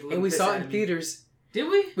scared the living And we piss saw out it of in me. theaters. Did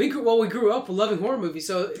we? We grew up loving horror movies.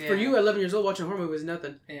 So for you, 11 years old, watching a horror movie was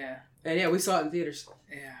nothing. Yeah. And yeah, we saw it in theaters.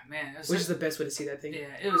 Yeah, man. Which is the best way to see that thing.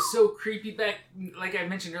 Yeah, it was so creepy back. Like I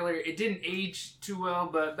mentioned earlier, it didn't age too well,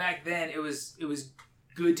 but back then it was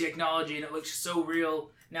good technology and it looked so real.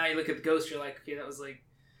 Now you look at the ghost, you're like, okay, that was like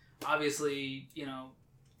obviously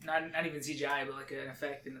not even CGI, but like an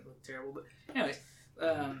effect, and it looked terrible. But anyways,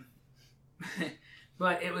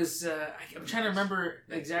 but it was. I'm trying to remember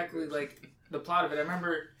exactly like the plot of it. I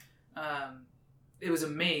remember it was a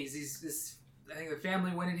maze. I think the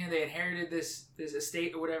family went in here. They inherited this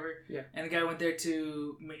estate or whatever. Yeah. And the guy went there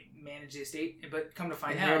to manage the estate, but come to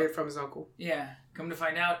find out, inherited from his uncle. Yeah. Come to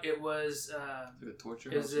find out, it was. The torture.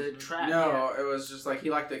 It was a trap. No, it was just like he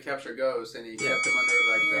liked to capture ghosts, and he kept them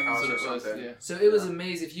under the house or something. Yeah. So it was a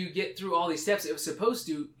maze. If you get through all these steps, it was supposed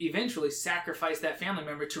to eventually sacrifice that family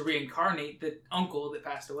member to reincarnate the uncle that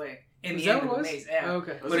passed away. In the end of the maze. Yeah. Oh,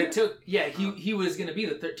 okay. But it took, he was going to be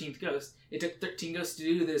the 13th ghost. It took 13 ghosts to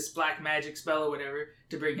do this black magic spell or whatever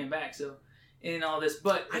to bring him back. So, in all this,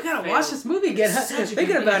 but I gotta watch this movie again.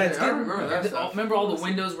 Thinking about it, I remember that stuff. Remember all the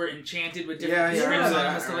windows were enchanted with different scripts on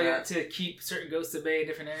them and stuff like that to keep certain ghosts at bay in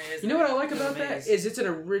different areas. You know what I like about that is it's an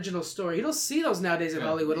original story. You don't see those nowadays in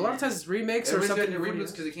Hollywood. A lot of times it's remakes or something.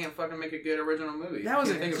 Reboots because he can't fucking make a good original movie. That was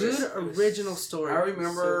a good original story. I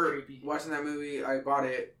remember watching that movie. I bought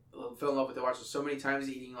it. Fell in love with it. Watched it so many times.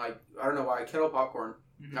 Eating I don't know why, kettle popcorn.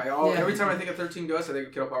 Mm-hmm. Every time I think of 13 Ghosts, I think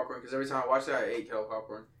of kettle popcorn because every time I watched it, I ate kettle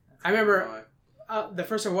popcorn. I remember the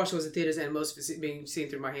first time I watched it was in theaters, and most of it being seen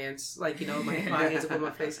through my hands, my hands above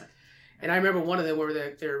my face. And I remember one of them where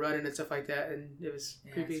they were running and stuff like that, and it was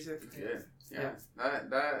creepy. So. Yeah.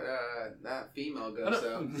 That female ghost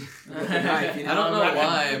though. I don't know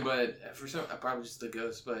why, but for some, probably just the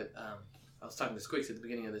ghost. But I was talking to Squeaks at the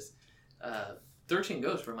beginning of this. 13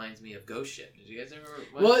 Ghosts reminds me of Ghost Ship. Did you guys ever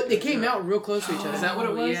watch Well, they came out real close to each other. Is that what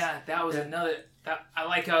it was? Yeah, that was another. I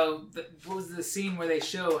like how. What was the scene where they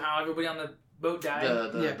show how everybody on the boat died?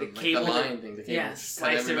 The cable. The line thing. The cable. Yeah,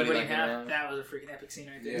 sliced everybody in half. That was a freaking epic scene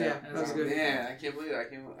right there. Yeah, that was good. Man, I can't believe it. I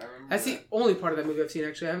remember. That's the only part of that movie I've seen,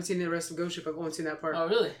 actually. I haven't seen the rest of Ghost Ship. I've only seen that part. Oh,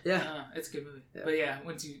 really? Yeah. It's a good movie. Yeah. But yeah,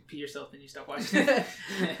 once you pee yourself, then you stop watching it.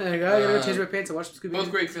 I gotta change my pants and watch some Scooby-Doo.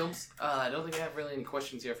 Both great films. I don't think I have really any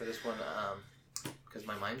questions here for this one. Because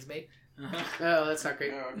my mind's made. Oh, that's not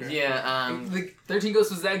great. Oh, okay. Yeah, the 13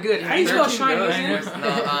 Ghosts was that good. How do you spell Shining?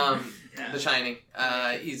 The Shining.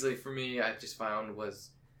 Easily for me, I just found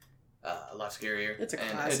was a lot scarier. It's a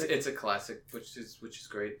classic. It's a classic, which is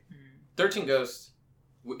great. 13 Ghosts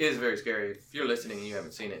is very scary. If you're listening and you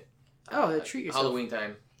haven't seen it, treat yourself. Halloween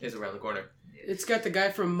time is around the corner. It's got the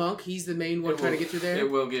guy from Monk. He's the main one trying to get through there. It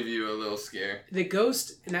will give you a little scare. The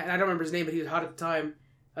ghost, and I don't remember his name, but he was hot at the time.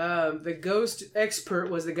 The ghost expert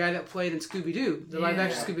was the guy that played in Scooby-Doo, the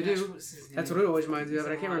live-action Scooby-Doo. That's what it always reminds me of,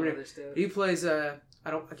 but I can't remember. He plays I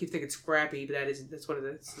keep thinking Scrappy, but that's what it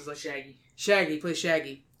is. It's like Shaggy. Shaggy. He plays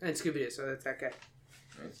Shaggy in Scooby-Doo, so that's that guy.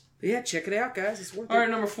 Nice. But yeah, check it out, guys. It's worth it. All right,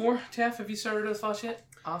 number 4. Taff, have you started those thoughts yet?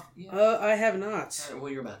 I have not. All right,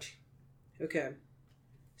 well, you're about to. Okay.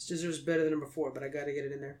 This deserves better than number 4, but I gotta get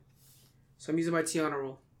it in there. So I'm using my Tiana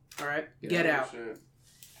rule. All right, Get Out. Shit.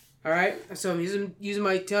 All right, so I'm using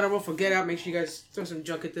my Tiana rule for Get Out. Make sure you guys throw some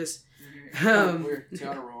junk at this. Weird.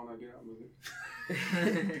 Tiana rule on a Get Out movie.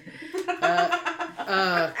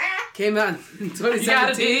 Came out in 2017. You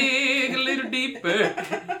gotta dig a little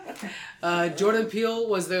deeper. Jordan Peele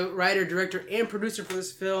was the writer, director, and producer for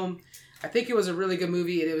this film. I think it was a really good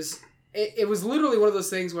movie, and it was literally one of those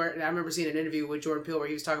things where, and I remember seeing an interview with Jordan Peele where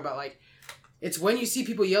he was talking about, like, it's when you see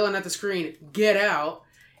people yelling at the screen, get out,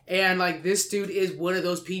 and, like, this dude is one of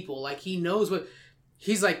those people. Like, he knows what...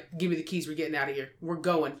 He's like, give me the keys, we're getting out of here. We're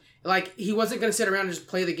going. Like, he wasn't going to sit around and just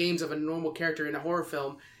play the games of a normal character in a horror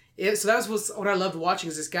film. So that's what I loved watching,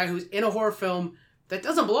 is this guy who's in a horror film that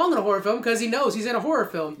doesn't belong in a horror film because he knows he's in a horror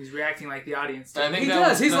film. He's reacting like the audience. He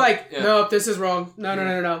does. He's like, no, this is wrong. No.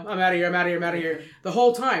 I'm out of here. The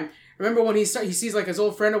whole time. Remember when he sees like his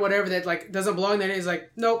old friend or whatever that like doesn't belong there, and he's like,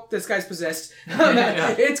 nope, this guy's possessed.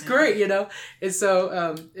 It's great, you know? And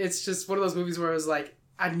so it's just one of those movies where it was like,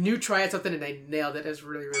 I knew try out something and they nailed it. It was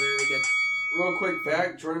really, really, really good. real quick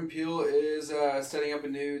fact: Jordan Peele is setting up a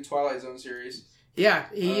new Twilight Zone series. Yeah,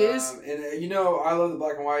 he is. And I love the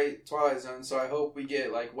black and white Twilight Zone, so I hope we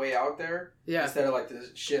get like way out there. Yeah. Instead of like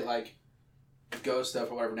this shit like ghost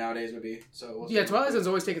stuff or whatever nowadays would be. So Twilight Zone's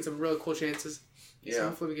always taking some really cool chances. Yeah. So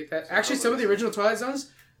hopefully we get that. Actually, some of the original Twilight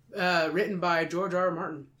Zones, written by George R. R.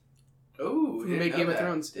 Martin. Oh, who made Game of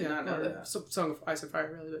Thrones. Did not know that. Song of Ice and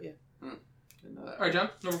Fire, really, but yeah. Didn't know that. All right, John.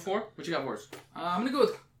 Number 4. What you got for us? I'm gonna go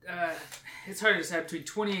with. It's hard to decide between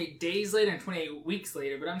 28 Days Later and 28 Weeks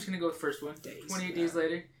Later, but I'm just gonna go with the first one. 28 Days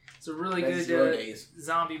Later. It's a really good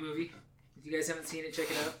zombie movie. If you guys haven't seen it, check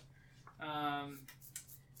it out.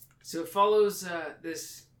 So it follows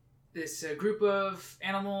this group of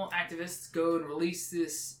animal activists go and release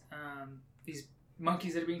these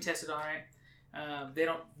monkeys that are being tested on it. They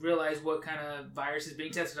don't realize what kind of virus is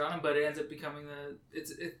being tested on them, but it ends up becoming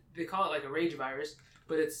they call it like a rage virus,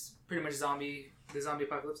 but it's pretty much the zombie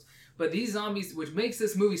apocalypse. But these zombies, which makes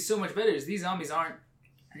this movie so much better, is these zombies aren't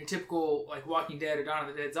your typical like Walking Dead or Dawn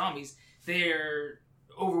of the Dead zombies. They're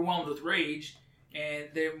overwhelmed with rage, and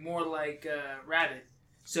they're more like rabid.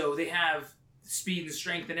 So they have speed and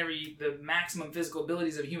strength and the maximum physical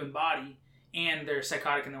abilities of a human body, and they're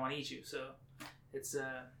psychotic and they want to eat you. So it's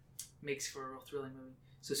makes for a real thrilling movie.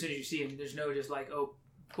 So as soon as you see them, there's no just like, oh,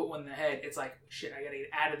 put one in the head. It's like, shit, I gotta get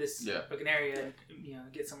out of this fucking area and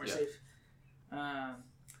get somewhere safe.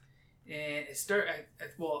 And it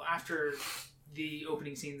after the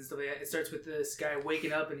opening scenes and stuff like that, it starts with this guy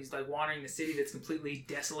waking up and he's like wandering the city that's completely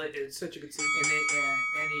desolate. It's such a good scene.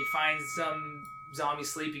 And he finds some zombie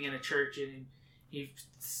sleeping in a church, and he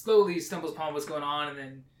slowly stumbles upon what's going on, and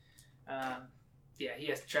then he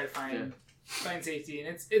has to try to find safety,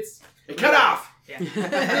 and it's cut off. Yeah, it's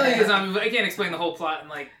really good zombie. But I can't explain the whole plot in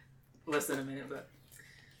like less than a minute, but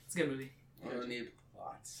it's a good movie. We don't need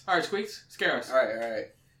plots. All right, Squeaks, scare us. All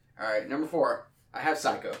right. Number 4, I have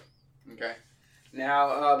Psycho. Okay.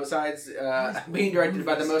 Now, besides being directed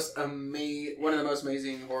by one of the most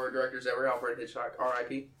amazing horror directors ever, Alfred Hitchcock,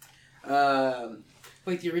 R.I.P.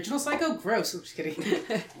 Wait, the original Psycho? Gross. I'm just kidding.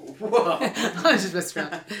 Whoa. I was just messing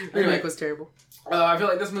around. Remake was terrible. I feel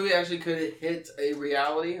like this movie actually could hit a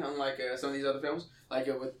reality, unlike some of these other films. Like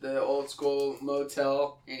with the old school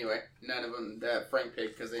motel. Anyway, none of them that Frank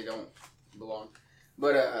picked because they don't belong.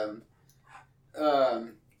 But,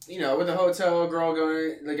 with the hotel girl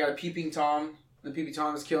going, they got a peeping Tom. The peeping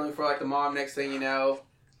Tom is killing for like the mom. Next thing you know,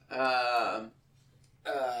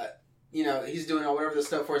 he's doing whatever the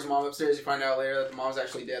stuff for his mom upstairs. You find out later that the mom's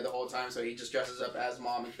actually dead the whole time, so he just dresses up as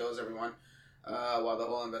mom and kills everyone. While the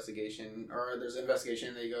whole there's an investigation,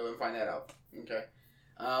 and they go and find that out. Okay.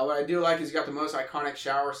 What I do like is you got the most iconic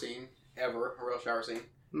shower scene ever, a real shower scene.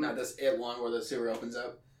 Not this It one where the sewer opens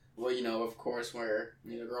up. Well, of course, where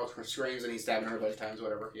the girl screams and he's stabbing her a bunch of times,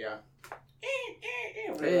 whatever. Yeah.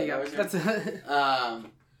 There you go. That's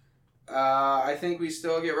I think we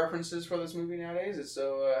still get references for this movie nowadays. It's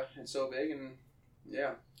so big, and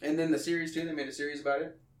yeah. And then the series too. They made a series about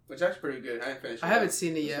it, which is actually pretty good. I haven't finished it. I haven't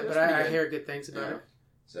seen it yet, but I hear good things about it.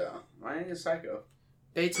 So my name is Psycho.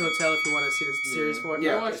 Bates Motel, if you want to see the series for it.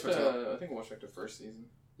 Yeah, I think I watched like the first season.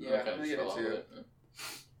 Yeah, I think it too.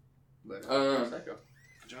 But Psycho.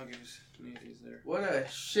 John gives me these there. What a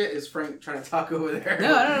shit is Frank trying to talk over there?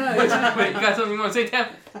 No. Wait, you got something you want to say, Tam?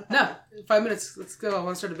 No, 5 minutes. Let's go. I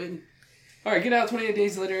want to start debating. All right, Get Out, 28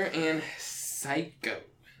 Days Later, and Psycho.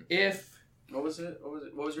 What was it?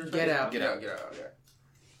 What was yours? Get Out. Get Out. Okay.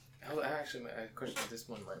 Oh, actually, I question if this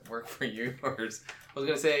one might work for you. I was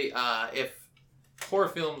gonna say if horror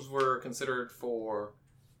films were considered for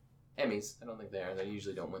Emmys, I don't think they are. They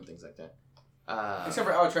usually don't win things like that. Except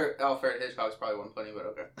for Alfred Hitchcock's probably won plenty, but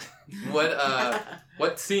okay.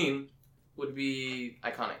 What scene would be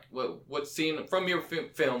iconic? What scene from your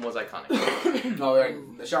film was iconic?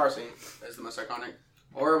 The shower scene is the most iconic.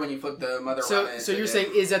 Or when you flip the mother around. So you're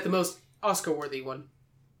saying, is that the most Oscar-worthy one?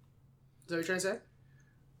 Is that what you're trying to say?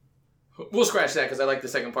 We'll scratch that because I like the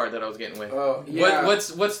second part that I was getting with. Oh, yeah.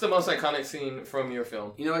 What's the most iconic scene from your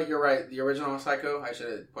film? You know what? You're right. The original Psycho, I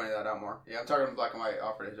should have pointed that out more. Yeah, I'm talking black and white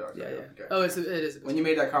Alfred Hitchcock. Yeah. Okay. Oh, it is. When you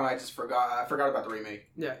made that comment, I just forgot. I forgot about the remake.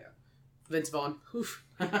 Yeah. Vince Vaughn. Oof.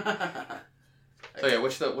 So yeah,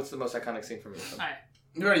 what's the most iconic scene from your film?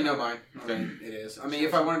 You already know mine. I mean, it is. I mean,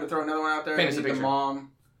 if I wanted to throw another one out there, Paint us a the picture.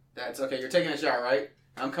 mom. That's okay. You're taking a shower, right?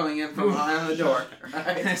 I'm coming in from behind the door.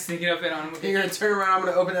 Right? Sneaking up in on him. You're gonna turn around. I'm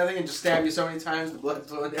gonna open that thing and just stab you so many times the blood's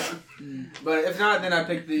flowing down. But if not, then I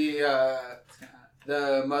pick the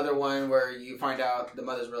mother one where you find out the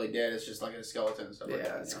mother's really dead. It's just like a skeleton and stuff like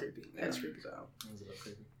that. That's creepy. That's creepy. So. That was a little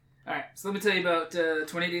creepy. Alright, so let me tell you about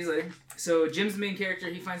 28 Days Later. So Jim's the main character.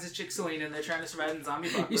 He finds this chick Selena, and they're trying to survive in the zombie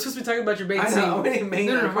apocalypse. You're supposed to be talking about your main scene.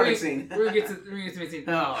 No, we're gonna get to the main scene.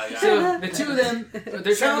 Oh my god. So the two of them,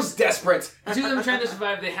 they're Sounds desperate. The two of them are trying to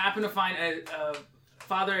survive. They happen to find a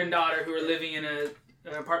father and daughter who are living in an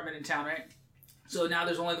apartment in town, right? So now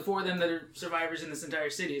there's only the four of them that are survivors in this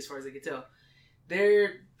entire city, as far as they can tell.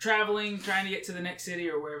 They're traveling, trying to get to the next city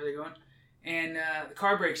or wherever they're going, and the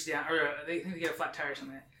car breaks down, or they think they get a flat tire or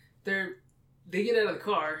something like that. They get out of the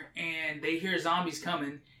car, and they hear zombies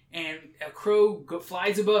coming, and a crow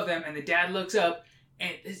flies above them, and the dad looks up,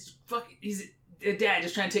 and he's a dad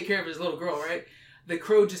just trying to take care of his little girl, right? The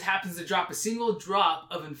crow just happens to drop a single drop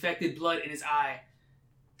of infected blood in his eye.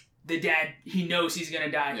 The dad, he knows he's going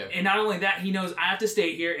to die. Yeah. And not only that, he knows I have to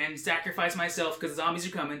stay here and sacrifice myself because the zombies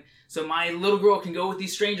are coming. So my little girl can go with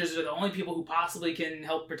these strangers. They're the only people who possibly can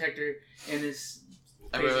help protect her in this.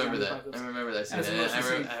 I remember that scene.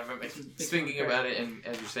 I remember thinking about it, and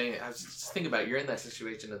as you're saying it, I was just thinking about it. You're in that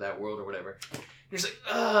situation of that world or whatever. You're just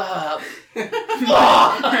like,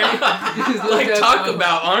 like, talk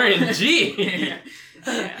about RNG. Yeah.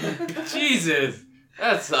 Jesus.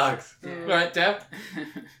 That sucks. Yeah. All right, Deb?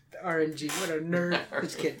 RNG. What a nerd.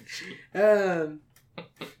 Just kidding.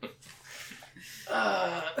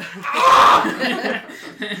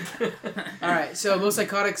 Alright, so most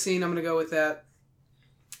iconic scene, I'm going to go with that.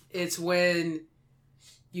 It's when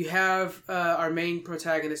you have our main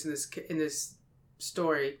protagonist in this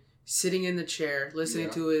story sitting in the chair, listening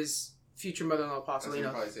to his future mother-in-law, possibly. I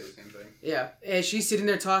was probably say the same thing. Yeah, and she's sitting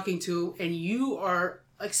there talking to, and you are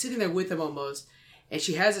like sitting there with him almost, and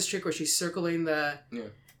she has this trick where she's circling the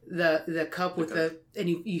cup with and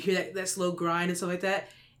you hear that slow grind and stuff like that,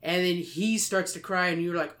 and then he starts to cry, and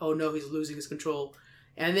you're like, oh no, he's losing his control,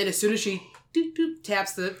 and then as soon as she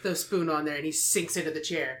taps the spoon on there, and he sinks into the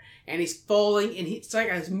chair, and he's falling, and it's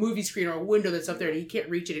like a movie screen or a window that's up there, and he can't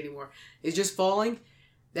reach it anymore. He's just falling.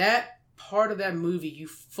 That part of that movie, you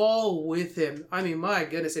fall with him. I mean, my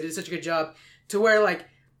goodness, it did such a good job to where, like,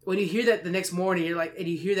 when you hear that the next morning, you're like, and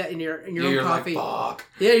you hear that in your own coffee. Like, fuck.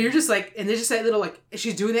 Yeah, you're just like, and there's just that little, like,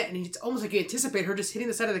 she's doing that, and it's almost like you anticipate her just hitting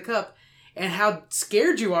the side of the cup, and how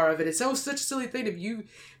scared you are of it. It's such a silly thing if you,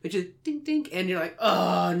 but you ding ding, and you're like,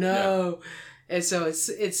 oh no. Yeah. And so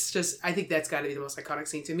it's just, I think that's got to be the most iconic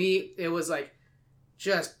scene to me. It was like,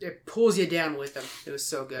 just it pulls you down with them. It was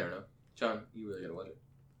so good. I don't know, John, you really gotta watch it.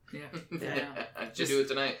 Yeah. I should do it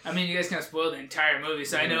tonight. I mean, you guys kind of spoiled the entire movie,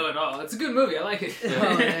 so I know it all. It's a good movie. I like it.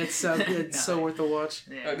 Oh, it's so good. It's so worth a watch.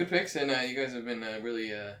 Yeah. Good picks, and you guys have been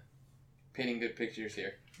really painting good pictures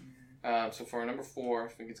here. So for our number 4, I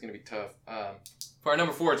think it's going to be tough. For our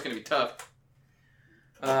number 4, it's going to be tough.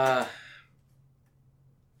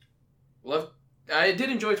 I did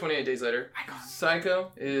enjoy 28 Days Later.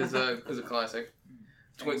 Psycho is a classic.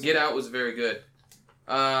 Get Out was very good.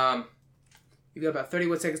 You got about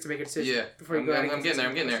 31 seconds to make a decision. Yeah, before you go. I'm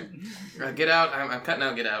getting there. Get Out. I'm cutting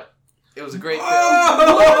out Get Out. It was a great film.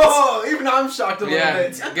 Oh, even I'm shocked a little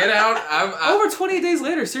bit. Get Out. I'm over 28 Days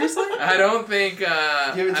Later. Seriously? I don't think.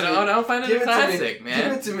 I don't find it a classic, man.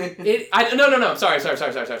 Give it to me. No. Sorry.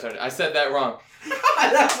 I said that wrong.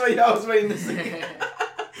 That's what I was waiting to say.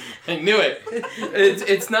 I knew it.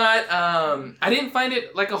 It's not. I didn't find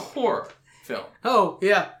it like a horror film. Oh,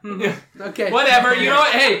 yeah. Mm-hmm. Okay. Whatever. You know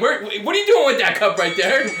what? Hey, what are you doing with that cup right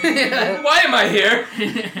there? Why am I here?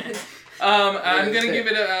 I'm going to give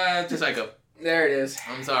it to Psycho. There it is.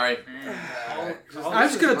 I'm sorry. I'm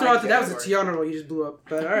just going to throw out that was a Tiana roll you just blew up.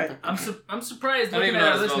 But alright. I'm surprised looking at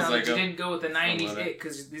our list now that you didn't go with the 90s hit,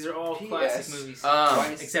 because these are all classic movies.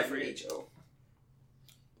 Except for H.O.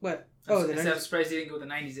 What? I'm surprised you didn't go with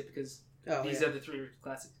the 90s hit, because these other 3 are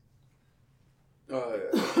classics.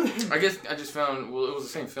 I guess I just found, it was the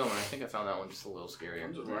same film, and I think I found that one just a little scarier.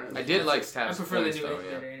 I did like Stabs. I prefer the new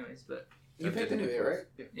hit anyways, but... You picked the new hit, right?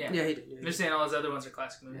 Yeah, he did. They're saying all those other ones are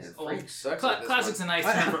classic movies. Yeah, classic's a nice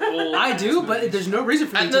term for old. I do, but there's no reason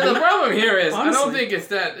for me to. The problem here is, honestly, I don't think it's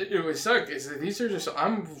that it would suck. It's that these are just,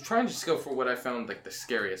 I'm trying to just go for what I found like the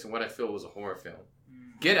scariest and what I feel was a horror film.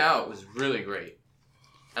 Get Out was really great,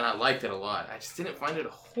 and I liked it a lot. I just didn't find it a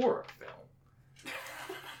horror film.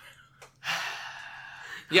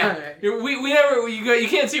 Yeah, right. We never. You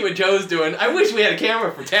can't see what Joe's doing. I wish we had a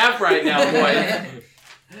camera for Taff right now, boy.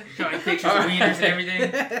 Showing pictures of wieners and everything.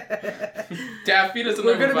 Taff, feed us a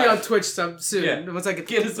number 5. We're going to be on Twitch soon. Yeah. Once I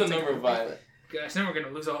get us a number 5. Gosh, then we're going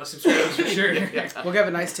to lose all the subscribers for sure. We'll have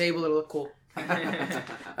a nice table. It'll look cool.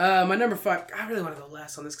 My number 5. I really want to go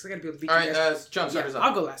last on this because I got to be able to beat you guys. John, start us off.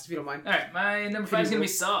 I'll go last if you don't mind. All right, my number 5 is gonna be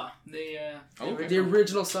Saw. The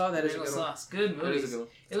original Saw. That is a good one. Good movie.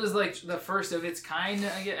 It was like the first of its kind.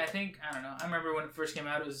 I think. I don't know. I remember when it first came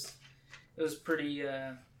out. It was pretty.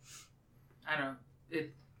 I don't know.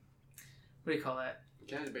 What do you call that?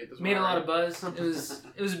 Made a lot of buzz.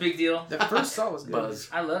 It was a big deal. The first Saw was good. Buzz.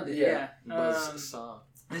 I loved it. Yeah. Buzz Saw.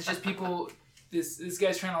 It's just people. This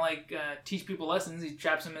guy's trying to like teach people lessons. He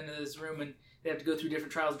traps them into this room, and they have to go through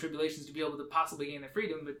different trials and tribulations to be able to possibly gain their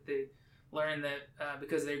freedom. But they learn that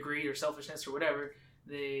because of their greed or selfishness or whatever,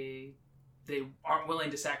 they aren't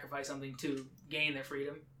willing to sacrifice something to gain their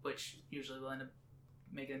freedom, which usually will end up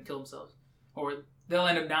making them kill themselves, or they'll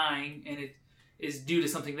end up dying, and it is due to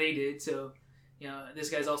something they did. So, this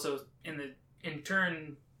guy's also in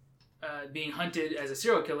turn being hunted as a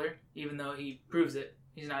serial killer, even though he proves it.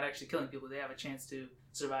 He's not actually killing people. They have a chance to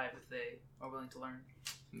survive if they are willing to learn.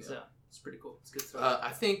 Yeah. So it's pretty cool. It's good stuff. I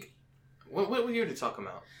think. What year did it talk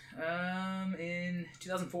about? In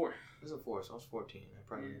 2004. 2004, so I was 14. I've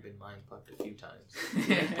probably been mind fucked a few times.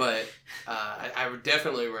 But I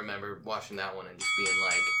definitely remember watching that one and just being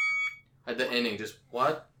like, at the ending, just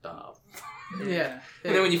what the. Yeah.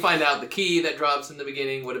 And then when you find out the key that drops in the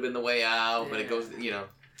beginning would have been the way out, but it goes,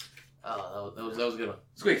 Oh, that was a good one.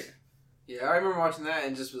 Squeaks. Yeah, I remember watching that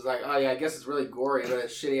and just was like, oh yeah, I guess it's really gory, but a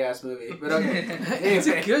shitty ass movie. But okay. It's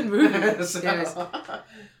a good movie. So,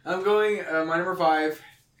 I'm going, my number 5.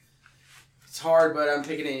 It's hard, but I'm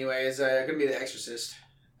picking it anyway. It's going to be The Exorcist.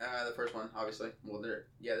 The first one, obviously. Well,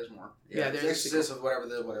 there's more. There's The Exorcist with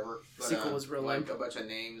whatever. But, sequel was real like a bunch of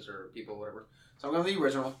names or people, whatever. So I'm going with the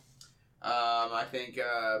original. I think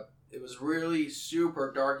it was really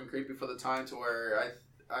super dark and creepy for the time to where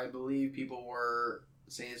I believe people were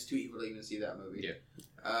saying it's too evil to even see that movie.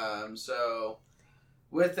 Yeah. So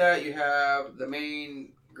with that, you have the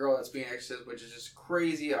main girl that's being exorcised, which is just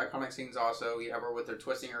crazy, iconic scenes also. You have her with her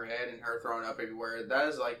twisting her head and her throwing up everywhere. That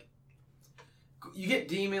is like, you get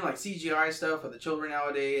demon, like CGI stuff of the children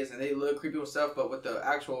nowadays, and they look creepy with stuff, but with the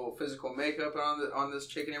actual physical makeup on this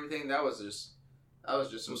chick and everything, that was just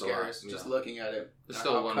some scary. Just looking at it. There's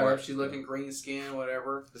still one cut where up, she's looking green skin,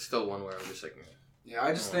 whatever. There's still one where I'm just like... Yeah,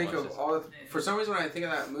 I just think of all. For some reason, when I think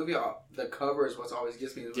of that movie, the cover is what always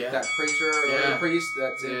gets me. With that preacher or the priest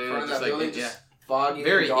that's in front of that building, just foggy,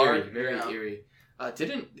 very dark, eerie.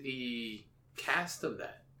 Didn't the cast of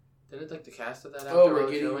that? Didn't like the cast of that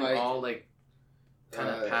after all kind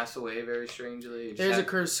of pass away very strangely? There's a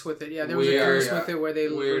curse with it. Yeah, there was a curse with it where they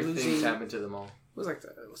weird were losing. Things happened to them all. It was like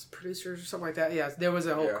it was producers or something like that. Yeah, there was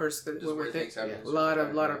a whole curse that went with it. A lot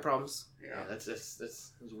of problems. Yeah, that's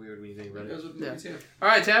weird when you think about it. It was with me too. All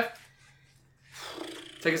right, Taff.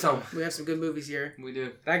 Take us home. We have some good movies here. We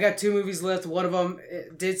do. I got 2 movies left. One of them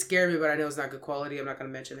did scare me, but I know it's not good quality. I'm not going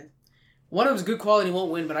to mention it. One of them's good quality,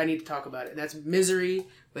 won't win, but I need to talk about it. And that's Misery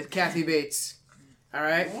with Kathy Bates. All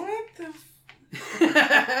right? What the...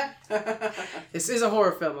 This is a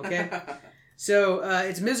horror film, okay? So,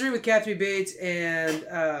 it's Misery with Kathy Bates and,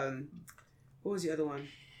 what was the other one?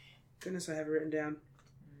 Goodness, I have it written down.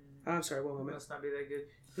 Oh, I'm sorry, one moment. Must not be that good.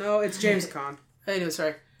 No, it's James Caan. Anyway,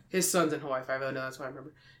 sorry. His son's in Hawaii Five-0. No, that's what I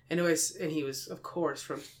remember. Anyways, and he was, of course,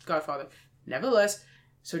 from Godfather. Nevertheless,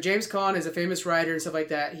 so James Caan is a famous writer and stuff like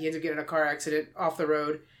that. He ends up getting in a car accident off the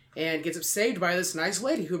road and gets saved by this nice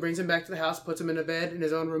lady who brings him back to the house, puts him in a bed in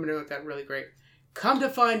his own room and everything like that. Really great. Come to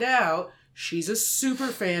find out, she's a super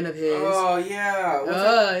fan of his. Oh, yeah.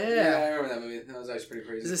 Yeah, I remember that movie. That was actually pretty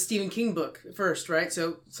crazy. It's a Stephen King book first, right?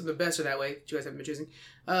 So some of the best are that way. You guys haven't been choosing.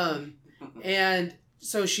 And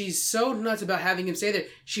so she's so nuts about having him stay there.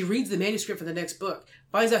 She reads the manuscript for the next book.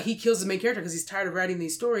 Finds out he kills the main character because he's tired of writing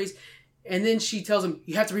these stories. And then she tells him,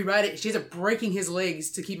 you have to rewrite it. She ends up breaking his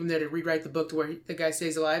legs to keep him there to rewrite the book to where the guy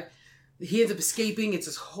stays alive. He ends up escaping. It's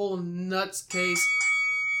this whole nuts case.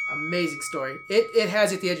 Amazing story. It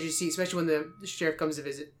has you at the edge of your seat, especially when the sheriff comes to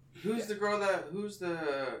visit. Who's the girl who's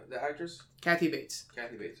the actress? Kathy Bates.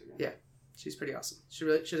 Kathy Bates. Okay. Yeah. She's pretty awesome. She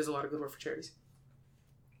does a lot of good work for charities.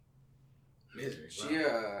 Misery.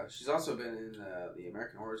 Wow. She's also been in the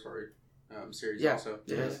American Horror Story series also.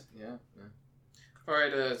 Yeah. All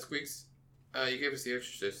right, Squeaks. You gave us The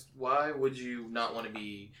Exorcist. Why would you not want to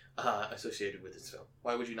be associated with this film?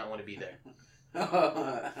 Why would you not want to be there?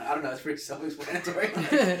 I don't know. It's pretty self-explanatory.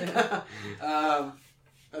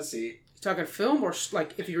 Let's see. You talking film or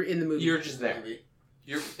like if you're in the movie? You're just there. Maybe.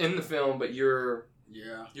 You're in the film, but you're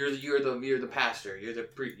the pastor. You're the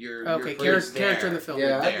character in the film.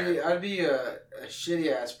 Yeah, I'd be a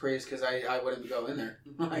shitty ass priest because I wouldn't go in there.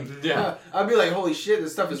 I'd be like, holy shit,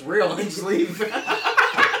 this stuff is real, and just leave.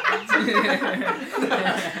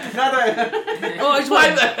 Not that.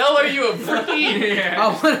 Why the hell are you afraid? I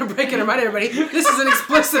want to break and remind everybody, this is an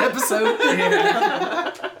explicit episode.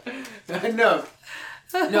 No.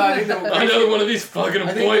 No, I think another one of these fucking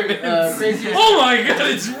appointments. Oh my god,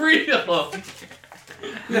 it's real.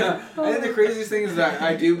 No, I think the craziest thing is that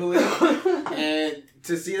I do believe, and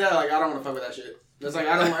to see that, like, I don't want to fuck with that shit. It's like,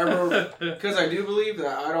 I don't ever, because I do believe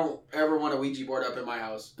that I don't ever want a Ouija board up in my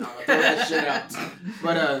house. I'll throw that shit out.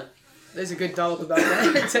 But, there's a good dollop about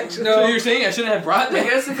that. So you're saying I shouldn't have brought that? I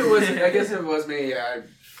guess if it was me, yeah,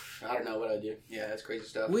 I don't know what I'd do. Yeah, that's crazy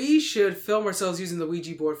stuff. We should film ourselves using the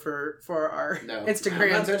Ouija board for our Instagram. I'm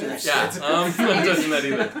not touching that shit. Yeah, I'm not touching that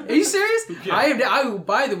either. Are you serious? Yeah. I will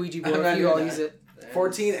buy the Ouija board if you all use it.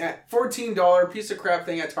 $14 piece of crap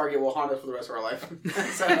thing at Target will haunt us for the rest of our life.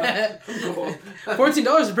 So, cool.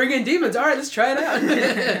 $14 to bring in demons. All right, let's try it out.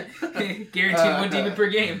 Guaranteed one demon per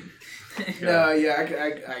game. No, yeah, I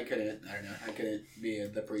couldn't. I don't know. I couldn't be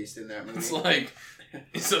the priest in that movie. It's like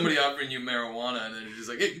somebody offering you marijuana and then you're just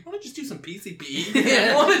like, hey, you want to just do some PCP?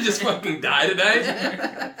 You want to just fucking die tonight?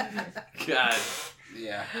 God.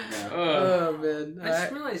 Yeah. No. Oh, man. I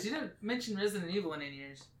just realized you didn't mention Resident Evil in any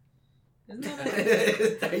years. Isn't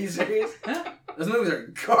that Are you serious? Huh? Those movies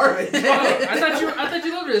are garbage. I thought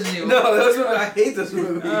you loved Resident Evil. No, those movies, I hate those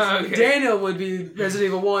movies. Okay. Daniel would be Resident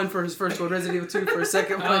Evil 1 for his first one, Resident Evil 2 for his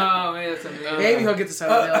second one. Oh, man, that's amazing. Maybe he'll get the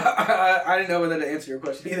Silent Hill. I didn't know whether to answer your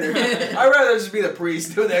question either. I'd rather just be the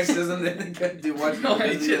priest doing the exorcism than do one. No,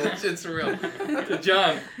 it's real.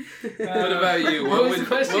 John, what about you?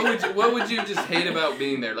 What would you just hate about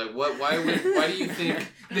being there? Like, why do you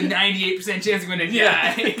think the 98% chance I'm going to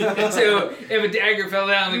die? So if a dagger fell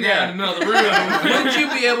down on the ground in the middle of the room, would you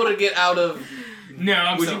be able to get out of?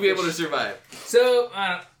 No, would you be able to survive? So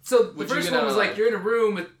the first one was like you're in a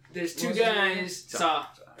room with there's two guys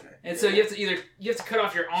and so you have to cut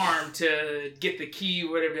off your arm to get the key,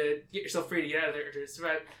 whatever, to get yourself free to get out of there or to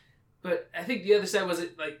survive. But I think the other side was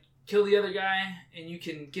it like kill the other guy and you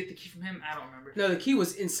can get the key from him. I don't remember. No, the key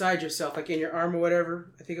was inside yourself, like in your arm or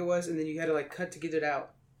whatever. I think it was, and then you had to like cut to get it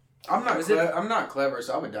out. I'm not clever,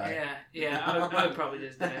 so I would die. Yeah, I would probably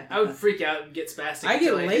just die. I would freak out and get spastic. I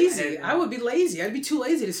get lazy. I would be lazy. I'd be too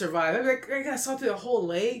lazy to survive. I'd be like, I gotta saw through the whole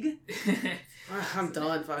leg. I'm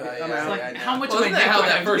done. Fuck it. I'm out. Like, how much Isn't that how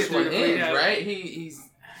that first one ends, right? He's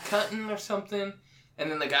cutting or something,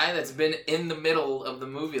 and then the guy that's been in the middle of the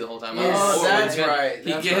movie the whole time. Oh, that's right.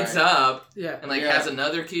 He gets up and has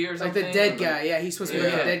another key or something. Like the dead guy. Yeah, he's supposed to be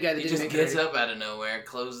like the dead guy that didn't make it. He just gets up out of nowhere,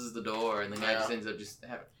 closes the door, and the guy just ends up just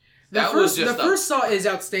having... The first Saw is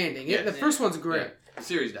outstanding. The first one's great. The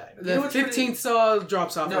series died. The 15th Saw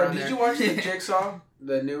drops off around there. Did you watch the Jigsaw?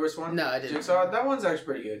 The newest one? No, I didn't. Jigsaw? That one's actually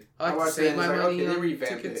pretty good. I watched it. My money they on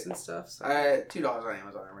revamped tickets it. And stuff. So. $2 on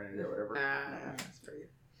Amazon. I rented it or whatever. That's pretty good.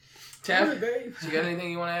 Tab, you got anything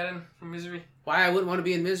you want to add in from Misery? Why I wouldn't want to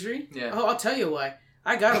be in Misery? Yeah. Oh, I'll tell you why.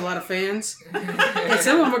 I got a lot of fans, and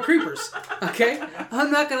some of them are creepers. Okay,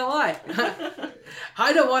 I'm not gonna lie.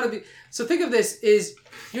 I don't want to be. So think of this: is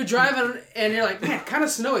you're driving and you're like, man, kind of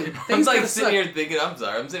snowy. I'm like sitting here thinking. I'm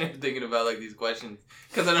sorry. I'm sitting here thinking about like these questions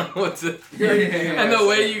because I don't know what to. And the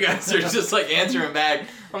way you guys are just like answering back,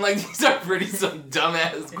 I'm like, these are pretty some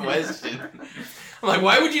dumbass questions. I'm like,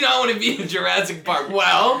 why would you not want to be in Jurassic Park?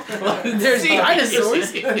 Well, there's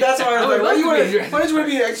dinosaurs. That's why I was like, why don't you want to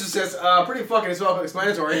be an exorcist? Pretty fucking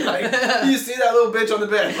self-explanatory. Like, you see that little bitch on the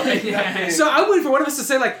bed. Like, So I'm waiting for one of us to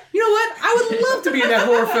say, like, you know what? I would love to be in that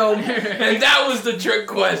horror film. And that was the trick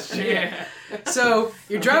question. Yeah. So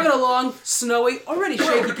you're driving along, snowy, already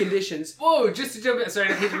shaky conditions. Whoa! Just to jump in, sorry,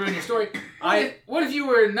 I hate to ruin your story. What if you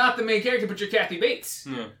were not the main character, but you're Kathy Bates?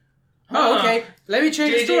 Yeah. Oh, okay. Let me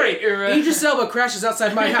change the story. Idris Elba crashes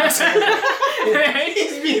outside my house.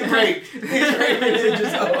 He's being raped. He's raping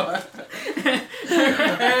Idris Elba.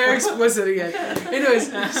 Explicit again.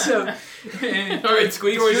 Anyways, so... Alright,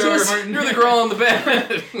 Squeak, you're the girl on the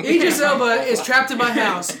bed. Idris Elba is trapped in my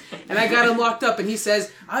house, and I got him locked up, and he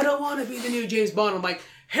says, I don't want to be the new James Bond. I'm like,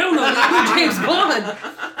 hell no, not new James Bond.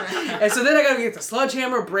 And so then I gotta get the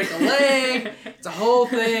sledgehammer, break a leg. It's a whole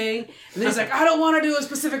thing. And then he's like, I don't want to do a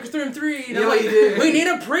Pacific Rim 3. And I'm like, we need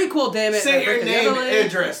a prequel, damn it. Say your name,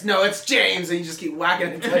 Idris. No, it's James. And you just keep whacking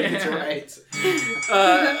it until you get it right.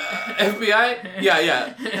 FBI?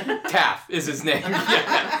 Yeah. Taff is his name.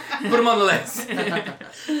 Yeah. Put him on the list.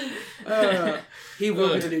 He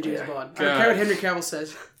will be the new James Bond. I don't care what Henry Cavill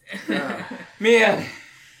says. Man.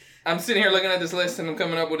 I'm sitting here looking at this list and I'm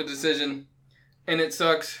coming up with a decision. And it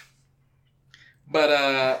sucks. But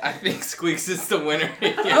I think Squeaks is the winner.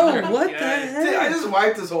 Oh, what the heck? Dude, I just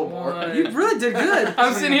wiped this whole board. You really did good.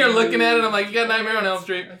 I'm sitting here looking at it. I'm like, you got Nightmare on Elm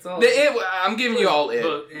Street. That's all. I'm giving you all it.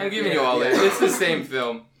 I'm giving you all it. It's the same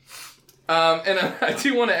film. And I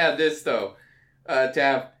do want to add this though,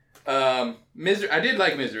 Tab. Misery. I did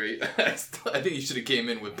like Misery. I think you should have came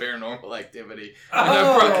in with Paranormal Activity. And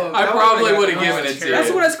I probably would have given it to you.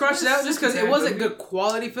 That's what I scratched out, just because it wasn't a good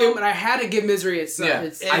quality film, and I had to give Misery its. Yeah,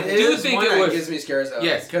 I do think it was. Gives me scares though.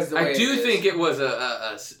 Yes, because I do think it was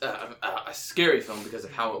a scary film because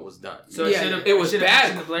of how it was done. So it was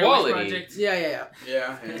bad quality. Yeah.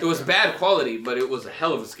 It was bad quality, but it was a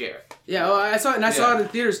hell of a scare. Yeah, well, I saw it, and I saw it in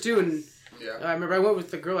theaters too, and. Yeah. I remember I went with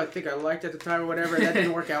the girl I think I liked at the time or whatever, and that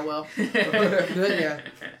didn't work out well. But yeah.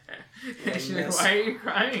 Why are you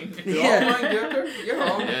crying? You're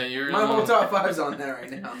home. Yeah, you're my whole top 5's on there right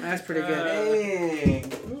now. That's pretty good.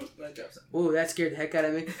 Dang. Ooh, that scared the heck out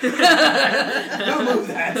of me. Don't move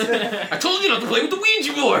that. I told you not to play with the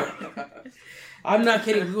Ouija board. I'm not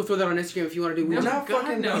kidding. We'll throw that on Instagram if you want to do Ouija. I'm not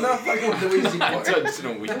fucking with the Ouija board. I touched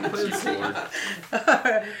no Ouija board.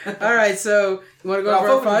 All right, so you want to go over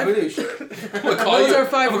our 5? I'm gonna call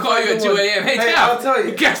you at 2 a.m. Hey, Tab, I'll tell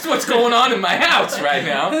you. Guess what's going on in my house right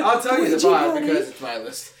now? I'll tell you the 5 because it's my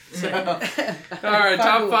list. So. All right,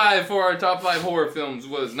 top 5 for our top 5 horror films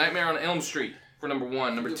was Nightmare on Elm Street for number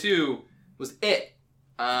 1. Number 2 was It,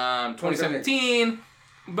 2017.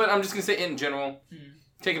 But I'm just gonna say It in general.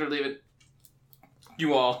 Take it or leave it.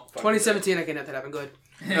 You all. 2017, I can't have that happen. Go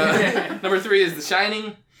ahead. Number 3 is The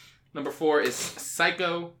Shining. Number 4 is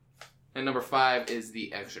Psycho. And number 5 is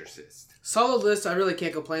The Exorcist. Solid list. I really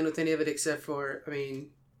can't complain with any of it except for,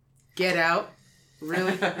 Get Out.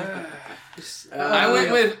 Really? I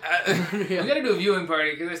went with... we gotta do a viewing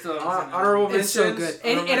party because I still haven't seen honorable mentions. It's so good.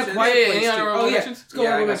 And A Quiet Place. Honorable mentions? Let's go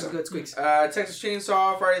honorable mentions. Good, Squeaks. Texas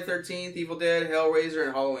Chainsaw, Friday the 13th, Evil Dead, Hellraiser,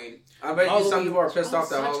 and Halloween. I bet you some people are pissed off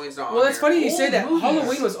that Halloween's not on Well, that's here. funny you say that.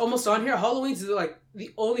 Halloween was almost on here. Halloween's like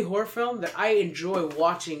the only horror film that I enjoy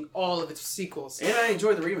watching all of its sequels. And I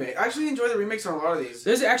enjoy the remake. I actually enjoy the remakes on a lot of these.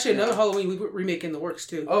 There's actually another Halloween remake in the works,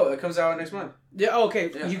 too. Oh, it comes out next month. Yeah, oh, okay.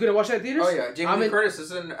 Yeah. You gonna watch that in theaters? Oh, yeah. Jamie Lee Curtis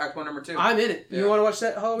is in Act 1 number 2. I'm in it. Yeah. You want to watch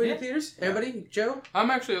that Halloween in theaters? Everybody? Joe? I'm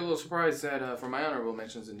actually a little surprised that for my honorable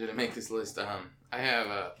mentions and didn't make this list. I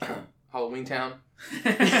have Halloween Town.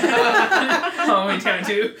 Halloween Town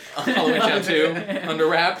 2. Halloween Town 2. Under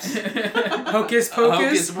Wraps. Hocus Pocus.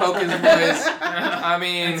 Hocus Pocus boys. I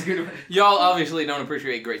mean, y'all obviously don't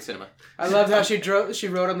appreciate great cinema. I loved how she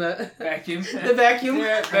wrote on the vacuum. The vacuum.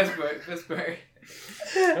 Yeah, best part.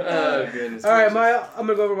 Oh, goodness. All right, I'm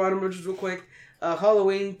gonna go over my numbers real quick.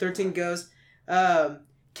 Halloween, 13 Ghosts.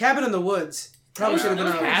 Cabin in the Woods. Probably should have been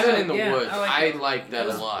on Cabin in the Woods. I like that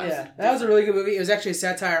a lot. Yeah, that was a really good movie. It was actually a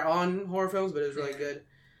satire on horror films, but it was really good.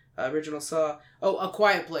 Original Saw. Oh, A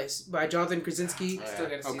Quiet Place by Jonathan Krasinski. Still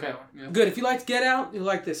gotta see that one. Yeah. Good. If you liked Get Out, you'll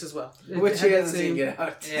like this as well. Which he hasn't seen Get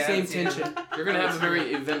Out. Yeah, same tension. You're going to have a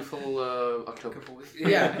very eventful October.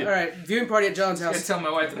 Yeah, all right. Viewing party at John's I gotta house. tell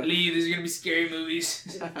my wife to leave. These are gonna be scary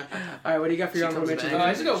movies. All right, what do you got for your honorable mention?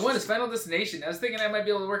 I just got one. Is Final Destination. I was thinking I might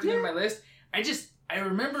be able to work it into my list. I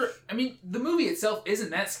remember, the movie itself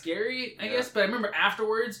isn't that scary, I guess, but I remember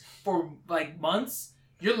afterwards, for like months,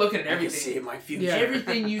 you're looking at everything. I can see my future. Yeah.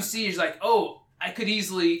 Everything you see is like, oh, I could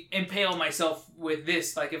easily impale myself with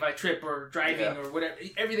this, like if I trip or driving or whatever.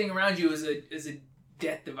 Everything around you is a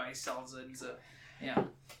death device all of a sudden. So, yeah,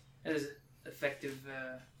 it is an effective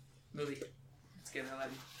movie. Let's get it out.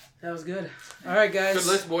 That was good. All right, guys. Good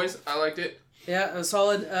list, boys. I liked it. Yeah, it was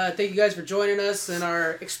solid. Thank you guys for joining us in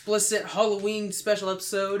our explicit Halloween special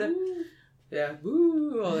episode. Woo. Yeah.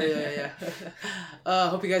 Woo. Oh, yeah.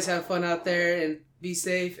 Hope you guys have fun out there and be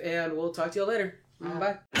safe, and we'll talk to you later.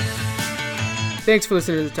 Bye. Thanks for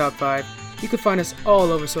listening to The Top 5. You can find us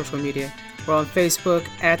all over social media. We're on Facebook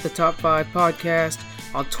at The Top 5 Podcast,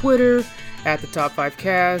 on Twitter at The Top 5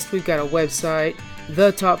 Cast. We've got a website,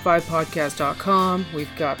 thetop5podcast.com.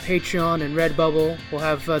 We've got Patreon and Redbubble. We'll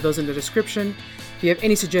have those in the description. If you have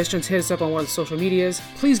any suggestions, hit us up on one of the social medias.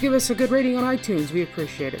 Please give us a good rating on iTunes. We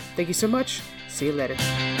appreciate it. Thank you so much. See you later.